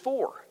temple was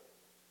for.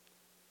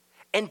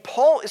 And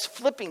Paul is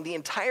flipping the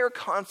entire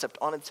concept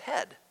on its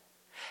head.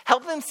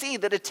 Help them see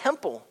that a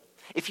temple,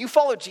 if you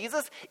follow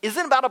Jesus,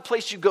 isn't about a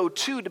place you go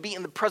to be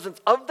in the presence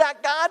of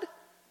that God.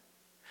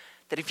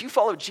 That if you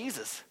follow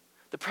Jesus,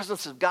 the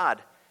presence of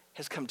God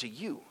has come to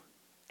you,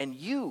 and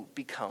you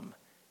become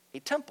a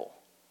temple.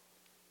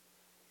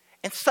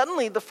 And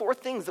suddenly, the four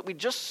things that we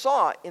just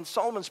saw in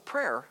Solomon's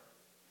prayer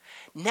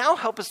now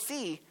help us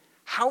see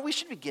how we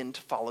should begin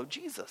to follow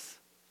Jesus.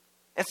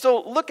 And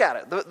so look at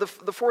it, the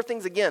four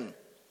things again.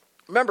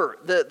 Remember,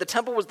 the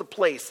temple was the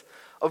place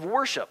of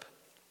worship.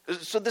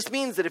 So this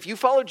means that if you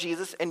follow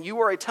Jesus and you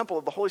are a temple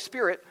of the Holy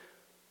Spirit,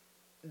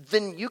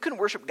 then you can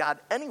worship God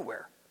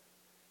anywhere.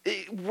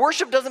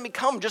 Worship doesn't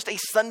become just a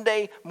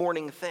Sunday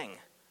morning thing.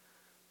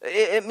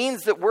 It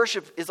means that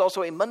worship is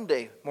also a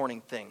Monday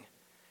morning thing,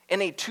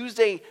 and a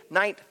Tuesday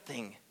night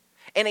thing,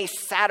 and a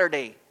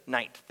Saturday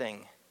night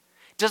thing.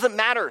 It doesn't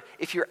matter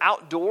if you're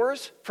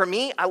outdoors. For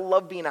me, I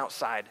love being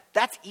outside.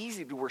 That's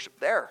easy to worship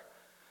there.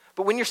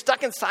 But when you're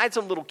stuck inside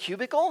some little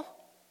cubicle,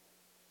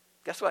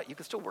 guess what? You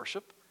can still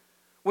worship.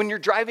 When you're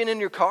driving in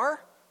your car,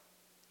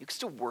 you can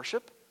still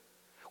worship.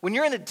 When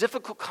you're in a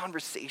difficult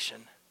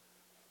conversation,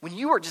 when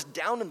you are just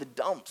down in the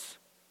dumps,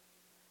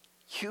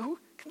 you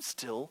can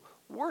still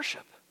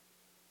worship.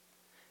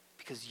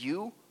 Because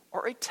you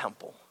are a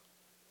temple,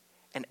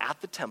 and at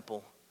the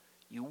temple,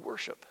 you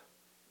worship.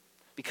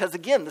 Because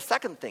again, the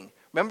second thing,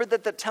 remember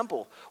that the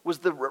temple was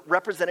the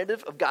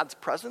representative of God's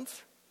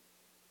presence?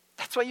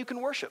 That's why you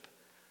can worship.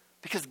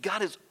 Because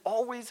God is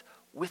always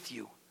with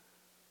you.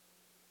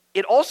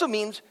 It also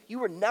means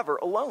you are never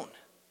alone.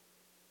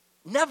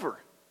 Never.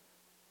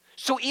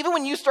 So even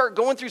when you start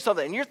going through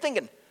something and you're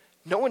thinking,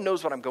 no one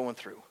knows what I'm going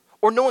through,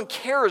 or no one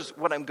cares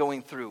what I'm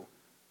going through,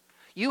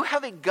 you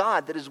have a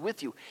God that is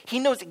with you. He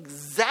knows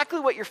exactly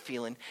what you're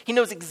feeling. He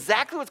knows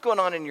exactly what's going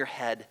on in your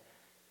head.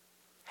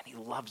 And he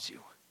loves you.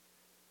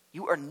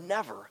 You are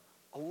never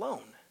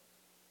alone.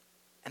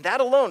 And that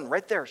alone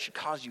right there should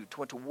cause you to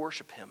want to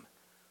worship him.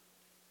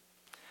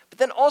 But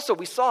then also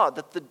we saw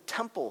that the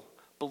temple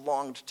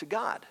belonged to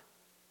God.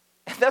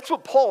 And that's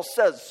what Paul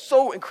says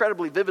so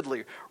incredibly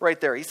vividly right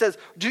there. He says,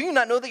 do you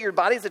not know that your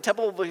body is a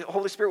temple of the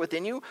Holy Spirit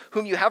within you,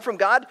 whom you have from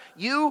God?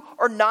 You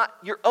are not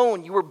your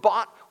own. You were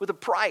bought with a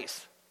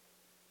price.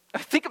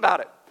 Think about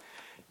it.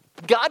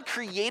 God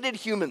created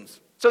humans.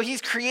 So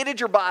he's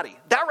created your body.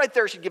 That right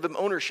there should give him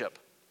ownership.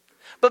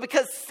 But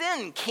because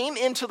sin came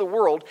into the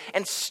world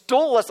and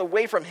stole us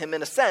away from him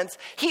in a sense,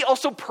 he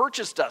also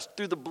purchased us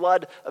through the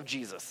blood of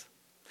Jesus.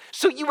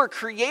 So you were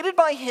created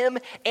by him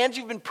and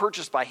you've been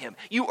purchased by him.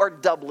 You are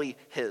doubly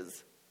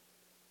his.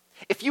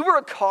 If you were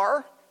a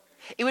car,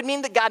 it would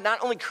mean that God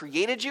not only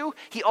created you,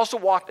 he also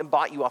walked and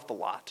bought you off the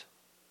lot.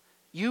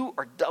 You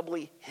are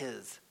doubly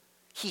his.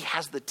 He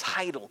has the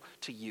title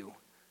to you.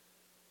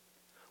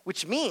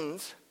 Which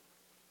means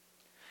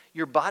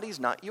your body's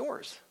not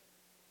yours.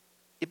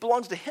 It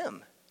belongs to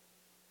him.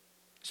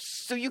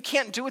 So you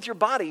can't do with your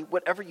body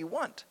whatever you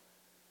want.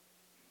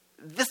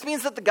 This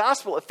means that the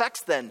gospel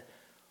affects then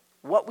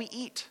what we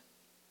eat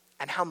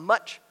and how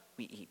much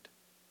we eat.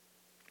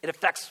 It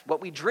affects what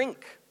we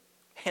drink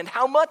and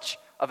how much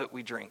of it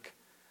we drink.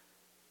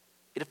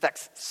 It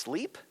affects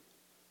sleep.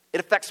 It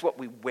affects what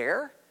we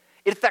wear.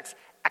 It affects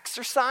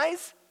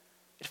exercise.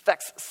 It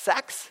affects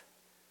sex.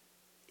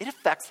 It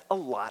affects a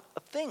lot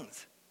of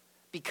things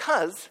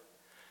because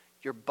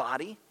your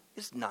body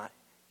is not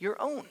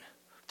your own.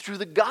 Through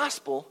the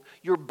gospel,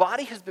 your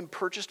body has been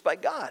purchased by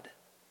God.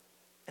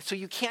 And so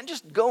you can't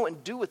just go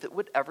and do with it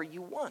whatever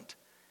you want.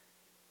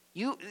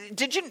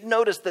 Did you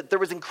notice that there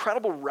was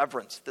incredible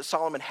reverence that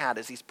Solomon had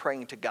as he's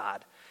praying to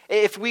God?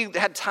 If we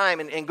had time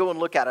and go and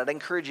look at it, I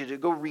encourage you to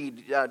go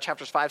read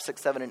chapters 5,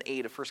 6, 7, and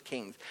 8 of 1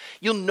 Kings.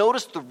 You'll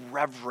notice the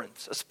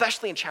reverence,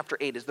 especially in chapter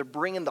 8 as they're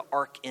bringing the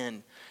ark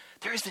in.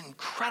 There is an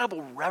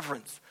incredible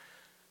reverence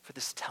for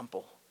this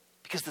temple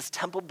because this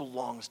temple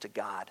belongs to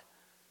God.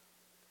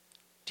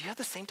 Do you have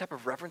the same type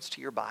of reverence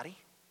to your body?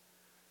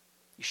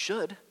 You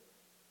should,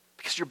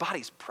 because your body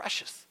is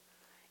precious.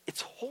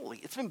 It's holy.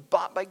 It's been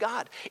bought by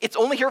God. It's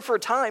only here for a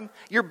time.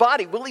 Your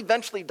body will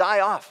eventually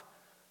die off.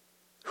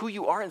 Who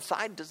you are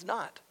inside does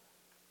not.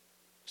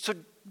 So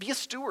be a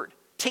steward.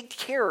 Take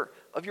care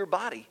of your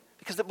body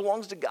because it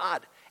belongs to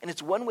God. And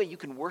it's one way you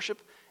can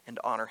worship and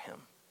honor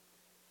him.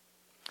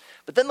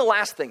 But then the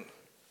last thing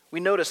we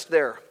noticed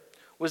there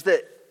was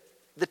that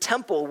the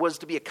temple was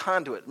to be a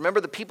conduit.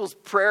 Remember the people's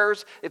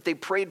prayers, if they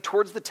prayed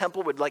towards the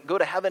temple, would go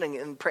to heaven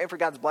and pray for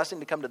God's blessing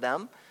to come to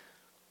them?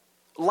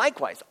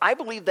 Likewise, I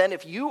believe then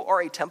if you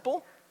are a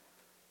temple,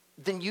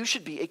 then you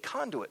should be a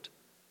conduit.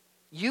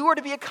 You are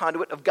to be a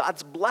conduit of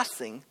God's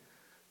blessing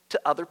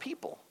to other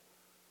people.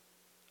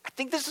 I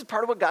think this is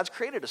part of what God's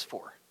created us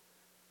for.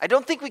 I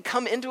don't think we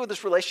come into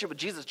this relationship with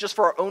Jesus just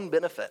for our own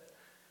benefit.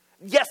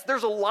 Yes,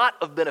 there's a lot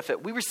of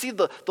benefit. We receive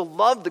the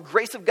love, the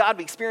grace of God.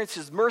 We experience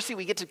his mercy.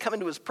 We get to come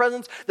into his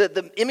presence.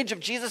 The image of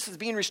Jesus is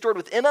being restored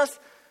within us.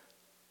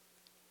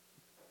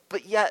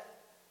 But yet,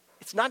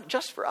 it's not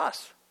just for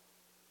us.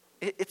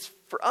 It's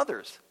for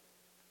others.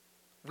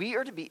 We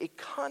are to be a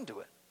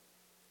conduit.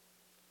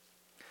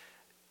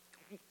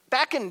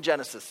 Back in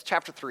Genesis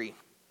chapter 3,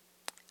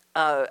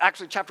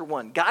 actually chapter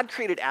 1, God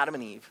created Adam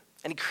and Eve,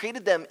 and he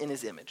created them in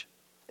his image.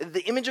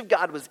 The image of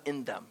God was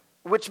in them,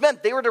 which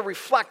meant they were to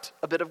reflect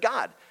a bit of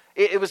God.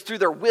 It was through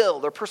their will,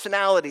 their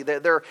personality,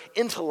 their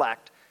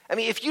intellect. I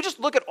mean, if you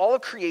just look at all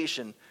of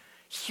creation,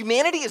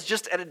 humanity is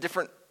just at a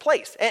different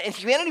place. And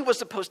humanity was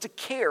supposed to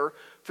care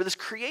for this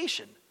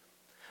creation.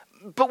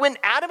 But when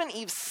Adam and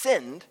Eve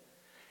sinned,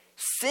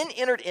 sin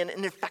entered in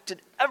and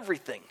infected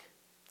everything,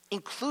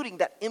 including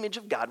that image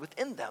of God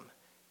within them.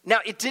 Now,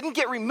 it didn't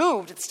get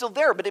removed. It's still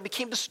there, but it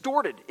became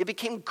distorted. It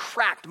became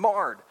cracked,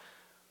 marred.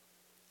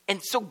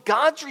 And so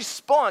God's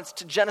response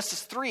to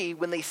Genesis 3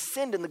 when they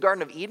sinned in the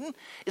Garden of Eden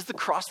is the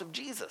cross of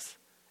Jesus.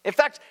 In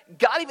fact,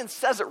 God even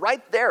says it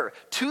right there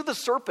to the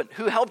serpent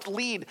who helped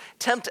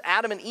tempt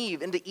Adam and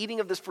Eve into eating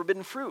of this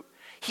forbidden fruit.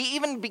 He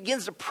even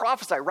begins to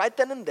prophesy right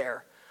then and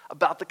there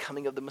about the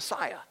coming of the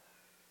Messiah.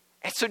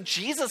 And so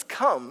Jesus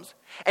comes,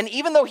 and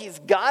even though he's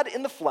God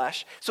in the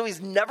flesh, so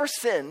he's never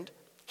sinned,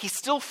 he's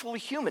still fully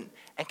human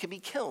and can be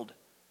killed.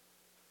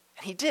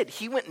 And he did.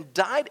 He went and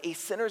died a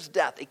sinner's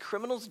death, a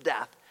criminal's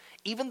death,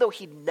 even though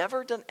he'd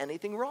never done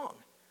anything wrong.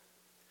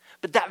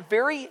 But that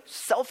very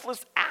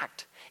selfless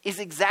act is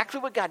exactly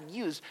what God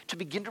used to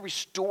begin to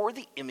restore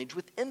the image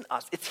within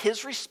us. It's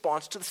his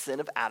response to the sin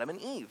of Adam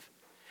and Eve.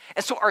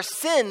 And so our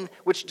sin,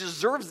 which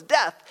deserves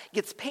death,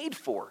 gets paid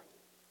for.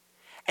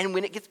 And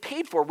when it gets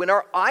paid for, when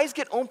our eyes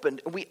get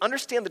opened and we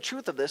understand the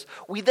truth of this,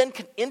 we then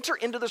can enter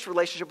into this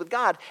relationship with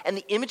God and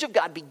the image of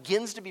God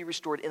begins to be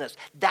restored in us.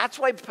 That's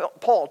why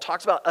Paul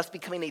talks about us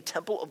becoming a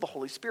temple of the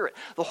Holy Spirit.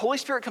 The Holy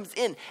Spirit comes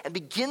in and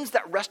begins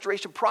that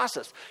restoration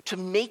process to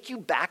make you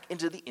back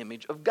into the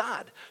image of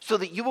God so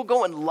that you will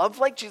go and love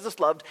like Jesus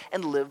loved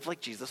and live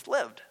like Jesus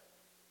lived.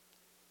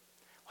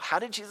 How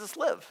did Jesus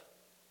live?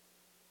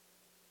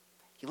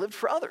 He lived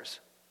for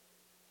others.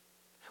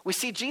 We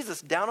see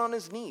Jesus down on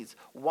his knees,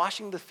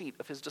 washing the feet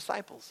of his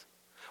disciples.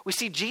 We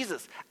see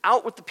Jesus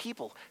out with the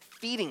people,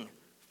 feeding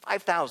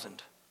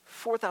 5,000,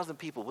 4,000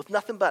 people with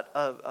nothing but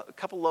a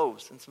couple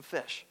loaves and some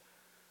fish.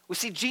 We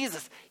see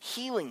Jesus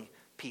healing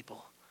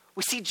people.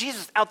 We see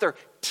Jesus out there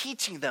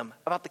teaching them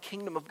about the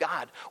kingdom of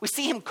God. We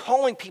see him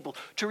calling people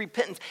to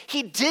repentance.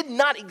 He did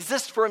not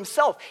exist for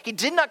himself. He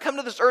did not come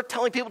to this earth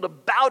telling people to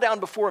bow down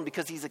before him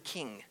because he's a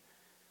king.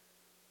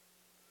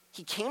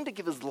 He came to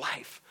give his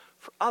life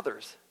for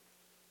others.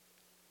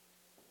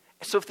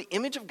 So if the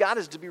image of God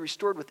is to be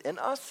restored within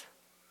us,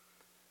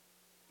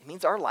 it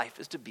means our life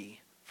is to be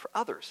for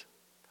others.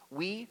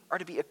 We are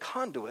to be a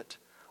conduit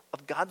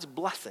of God's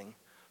blessing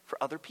for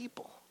other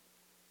people.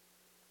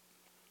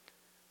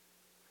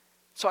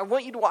 So I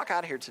want you to walk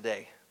out of here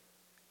today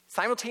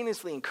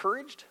simultaneously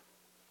encouraged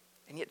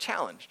and yet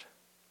challenged.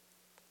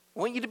 I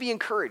want you to be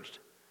encouraged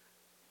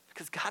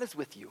because God is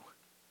with you.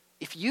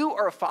 If you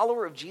are a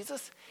follower of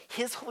Jesus,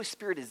 his Holy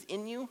Spirit is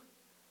in you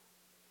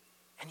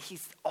and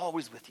he's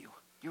always with you.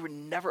 You were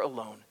never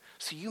alone,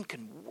 so you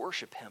can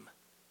worship him.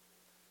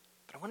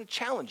 But I want to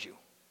challenge you.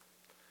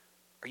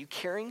 Are you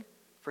caring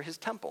for his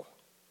temple?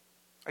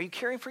 Are you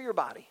caring for your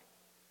body?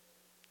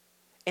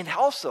 And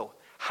also,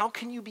 How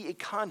can you be a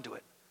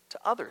conduit to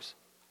others?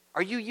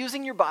 Are you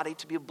using your body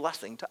to be a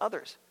blessing to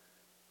others?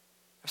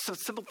 Some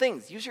simple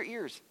things. Use your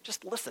ears.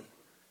 Just listen.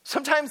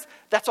 Sometimes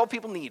that's all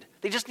people need.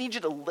 They just need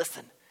you to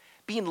listen.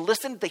 Being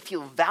listened, they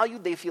feel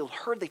valued, they feel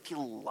heard, they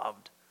feel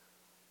loved.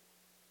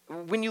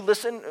 When you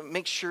listen,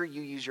 make sure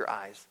you use your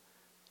eyes.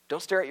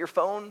 Don't stare at your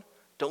phone.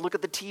 Don't look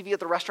at the TV at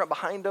the restaurant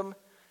behind them.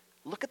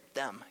 Look at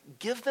them.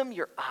 Give them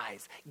your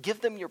eyes. Give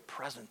them your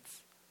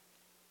presence.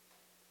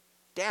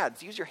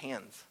 Dads, use your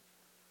hands.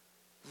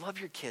 Love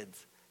your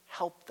kids.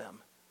 Help them.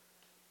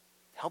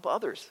 Help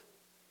others.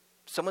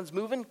 Someone's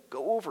moving,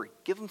 go over.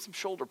 Give them some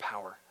shoulder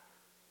power.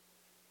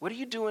 What are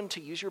you doing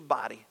to use your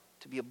body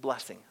to be a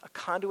blessing, a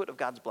conduit of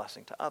God's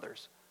blessing to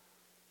others?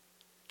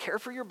 Care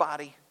for your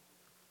body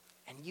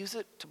and use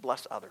it to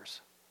bless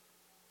others.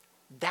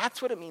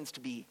 That's what it means to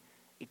be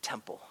a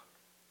temple.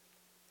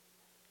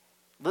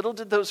 Little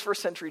did those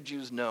first century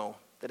Jews know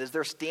that as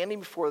they're standing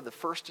before the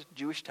first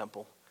Jewish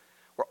temple,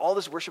 where all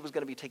this worship was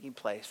going to be taking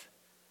place,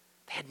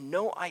 they had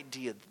no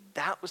idea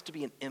that was to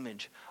be an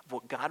image of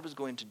what God was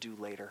going to do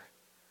later.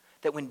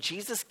 That when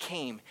Jesus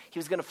came, he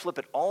was going to flip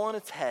it all on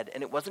its head,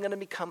 and it wasn't going to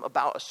become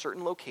about a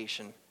certain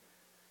location. It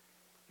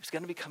was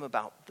going to become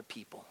about the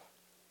people.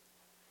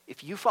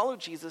 If you follow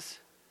Jesus,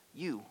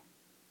 you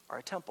are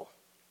a temple.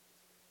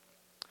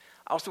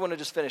 I also want to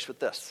just finish with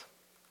this.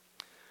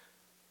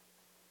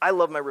 I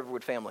love my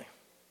Riverwood family.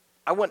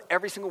 I want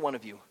every single one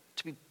of you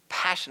to be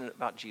passionate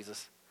about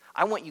Jesus.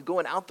 I want you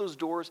going out those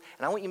doors,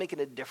 and I want you making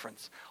a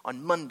difference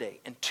on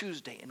Monday and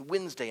Tuesday and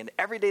Wednesday and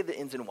every day that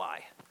ends in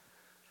Y.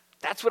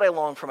 That's what I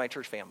long for my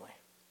church family.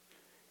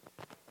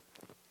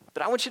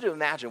 But I want you to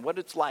imagine what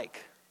it's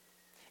like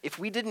if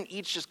we didn't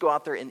each just go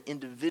out there and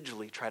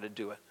individually try to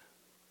do it.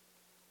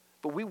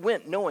 But we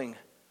went knowing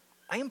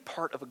I am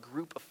part of a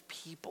group of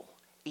people,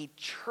 a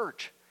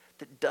church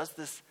that does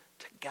this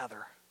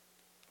together.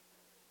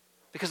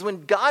 Because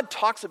when God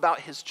talks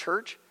about his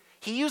church,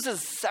 he uses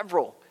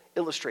several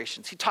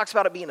illustrations. He talks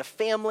about it being a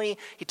family.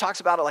 He talks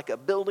about it like a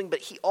building, but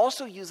he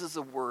also uses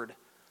the word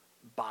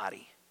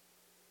body.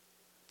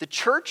 The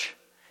church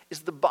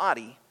is the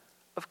body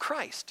of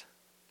Christ,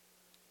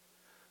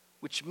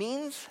 which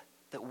means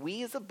that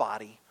we as a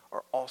body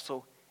are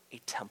also a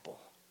temple.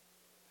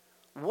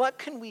 What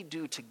can we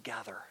do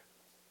together?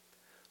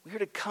 We are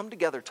to come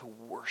together to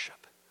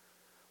worship.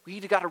 We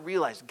got to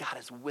realize God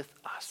is with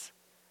us.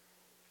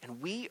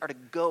 And we are to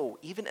go,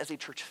 even as a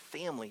church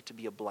family, to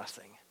be a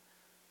blessing.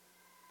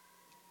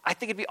 I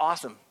think it'd be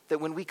awesome that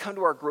when we come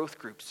to our growth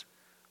groups,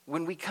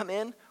 when we come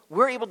in,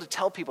 we're able to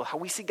tell people how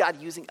we see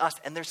God using us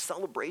and there's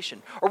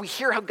celebration. Or we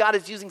hear how God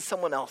is using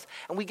someone else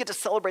and we get to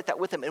celebrate that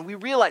with them. And we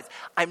realize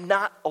I'm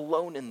not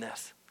alone in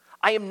this.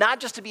 I am not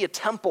just to be a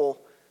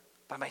temple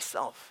by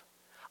myself.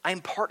 I am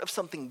part of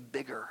something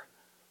bigger.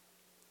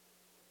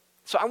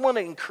 So I want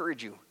to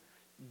encourage you,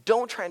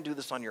 don't try and do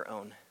this on your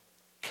own.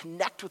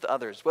 Connect with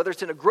others, whether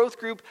it's in a growth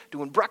group,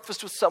 doing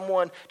breakfast with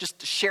someone,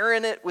 just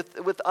sharing it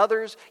with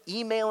others,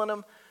 emailing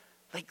them.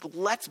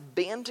 Let's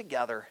band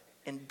together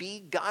and be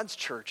God's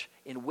church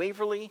in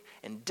Waverly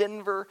and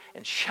Denver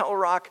and Shell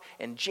Rock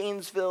and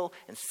Janesville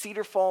and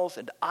Cedar Falls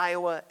and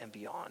Iowa and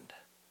beyond.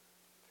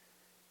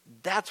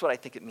 That's what I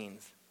think it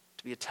means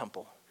to be a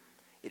temple.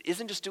 It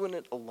isn't just doing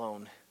it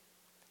alone.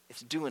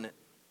 It's doing it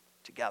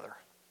together.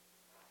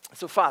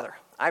 So, Father,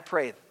 I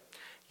pray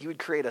you would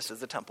create us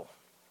as a temple.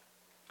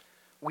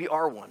 We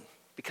are one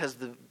because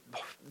the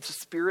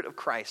Spirit of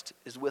Christ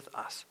is with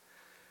us.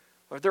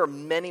 Lord, there are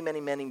many, many,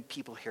 many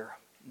people here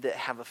that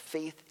have a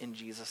faith in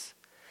Jesus.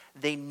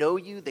 They know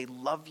you, they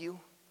love you,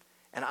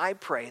 and I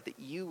pray that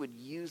you would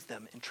use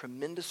them in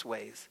tremendous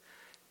ways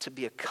to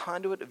be a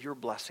conduit of your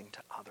blessing to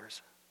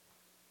others.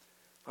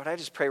 Lord, I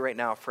just pray right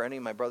now for any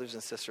of my brothers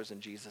and sisters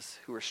in Jesus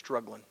who are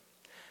struggling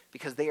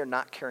because they are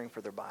not caring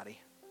for their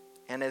body.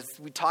 And as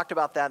we talked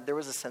about that, there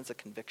was a sense of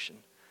conviction.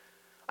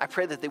 I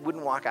pray that they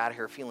wouldn't walk out of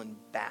here feeling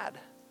bad,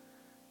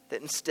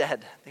 that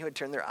instead they would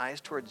turn their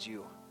eyes towards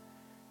you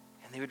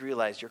and they would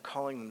realize you're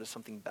calling them to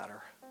something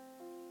better.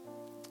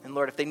 And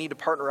Lord, if they need to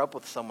partner up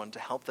with someone to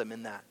help them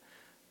in that,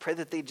 pray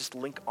that they just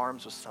link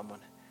arms with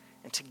someone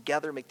and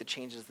together make the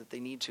changes that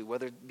they need to,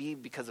 whether it be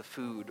because of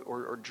food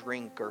or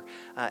drink or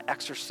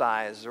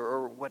exercise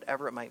or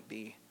whatever it might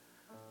be,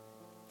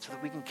 so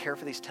that we can care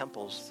for these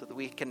temples, so that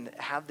we can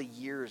have the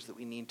years that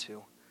we need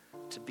to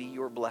be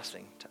your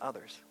blessing to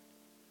others.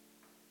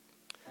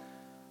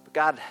 But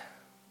God,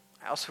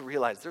 I also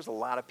realize there's a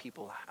lot of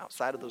people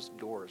outside of those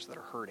doors that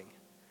are hurting.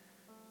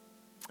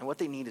 And what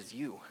they need is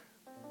you.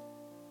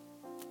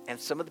 And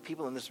some of the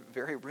people in this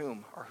very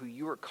room are who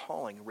you are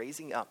calling,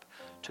 raising up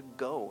to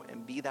go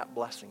and be that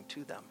blessing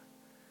to them.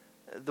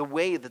 The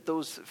way that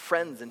those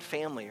friends and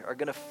family are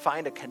going to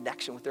find a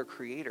connection with their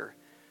Creator,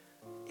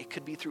 it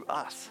could be through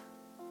us.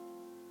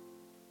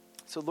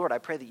 So Lord, I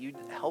pray that you'd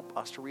help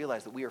us to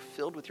realize that we are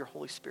filled with your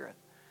Holy Spirit.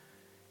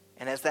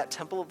 And as that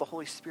temple of the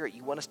Holy Spirit,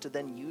 you want us to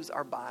then use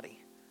our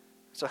body.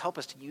 So help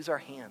us to use our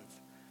hands,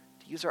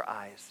 to use our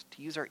eyes,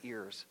 to use our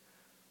ears,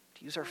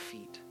 to use our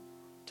feet,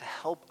 to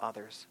help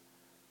others.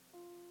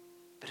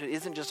 But it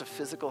isn't just a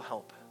physical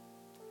help.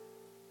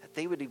 that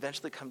they would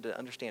eventually come to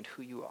understand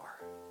who you are.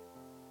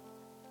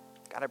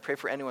 God, I pray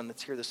for anyone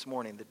that's here this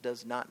morning that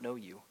does not know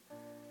you.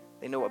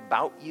 They know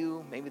about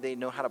you. Maybe they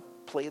know how to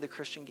play the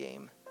Christian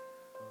game.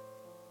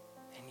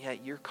 And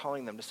yet you're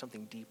calling them to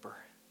something deeper.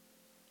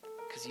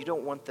 Because you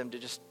don't want them to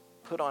just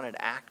put on an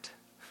act.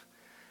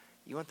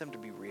 You want them to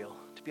be real,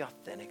 to be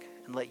authentic,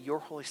 and let your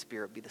Holy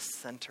Spirit be the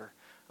center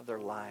of their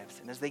lives.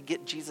 And as they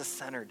get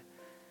Jesus-centered,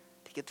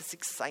 to get this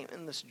excitement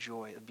and this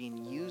joy of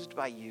being used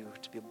by you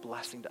to be a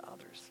blessing to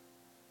others.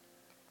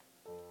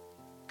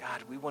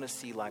 God, we want to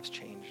see lives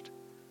changed.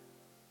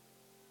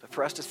 But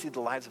for us to see the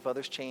lives of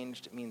others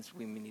changed, it means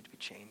we need to be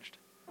changed.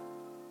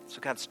 So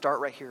God, start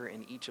right here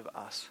in each of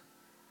us.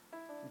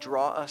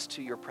 Draw us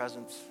to your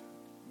presence.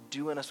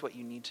 Do in us what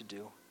you need to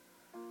do.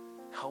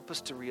 Help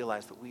us to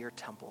realize that we are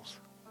temples,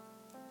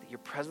 that your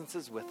presence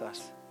is with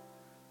us,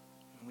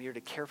 and we are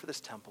to care for this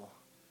temple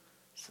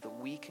so that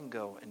we can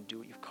go and do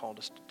what you've called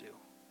us to do.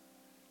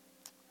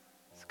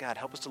 So God,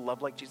 help us to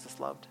love like Jesus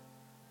loved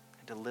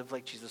and to live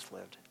like Jesus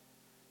lived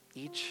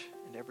each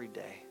and every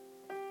day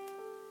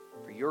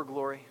for your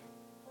glory,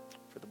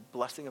 for the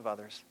blessing of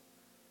others,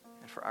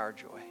 and for our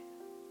joy.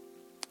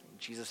 In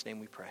Jesus' name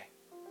we pray.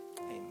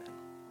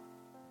 Amen.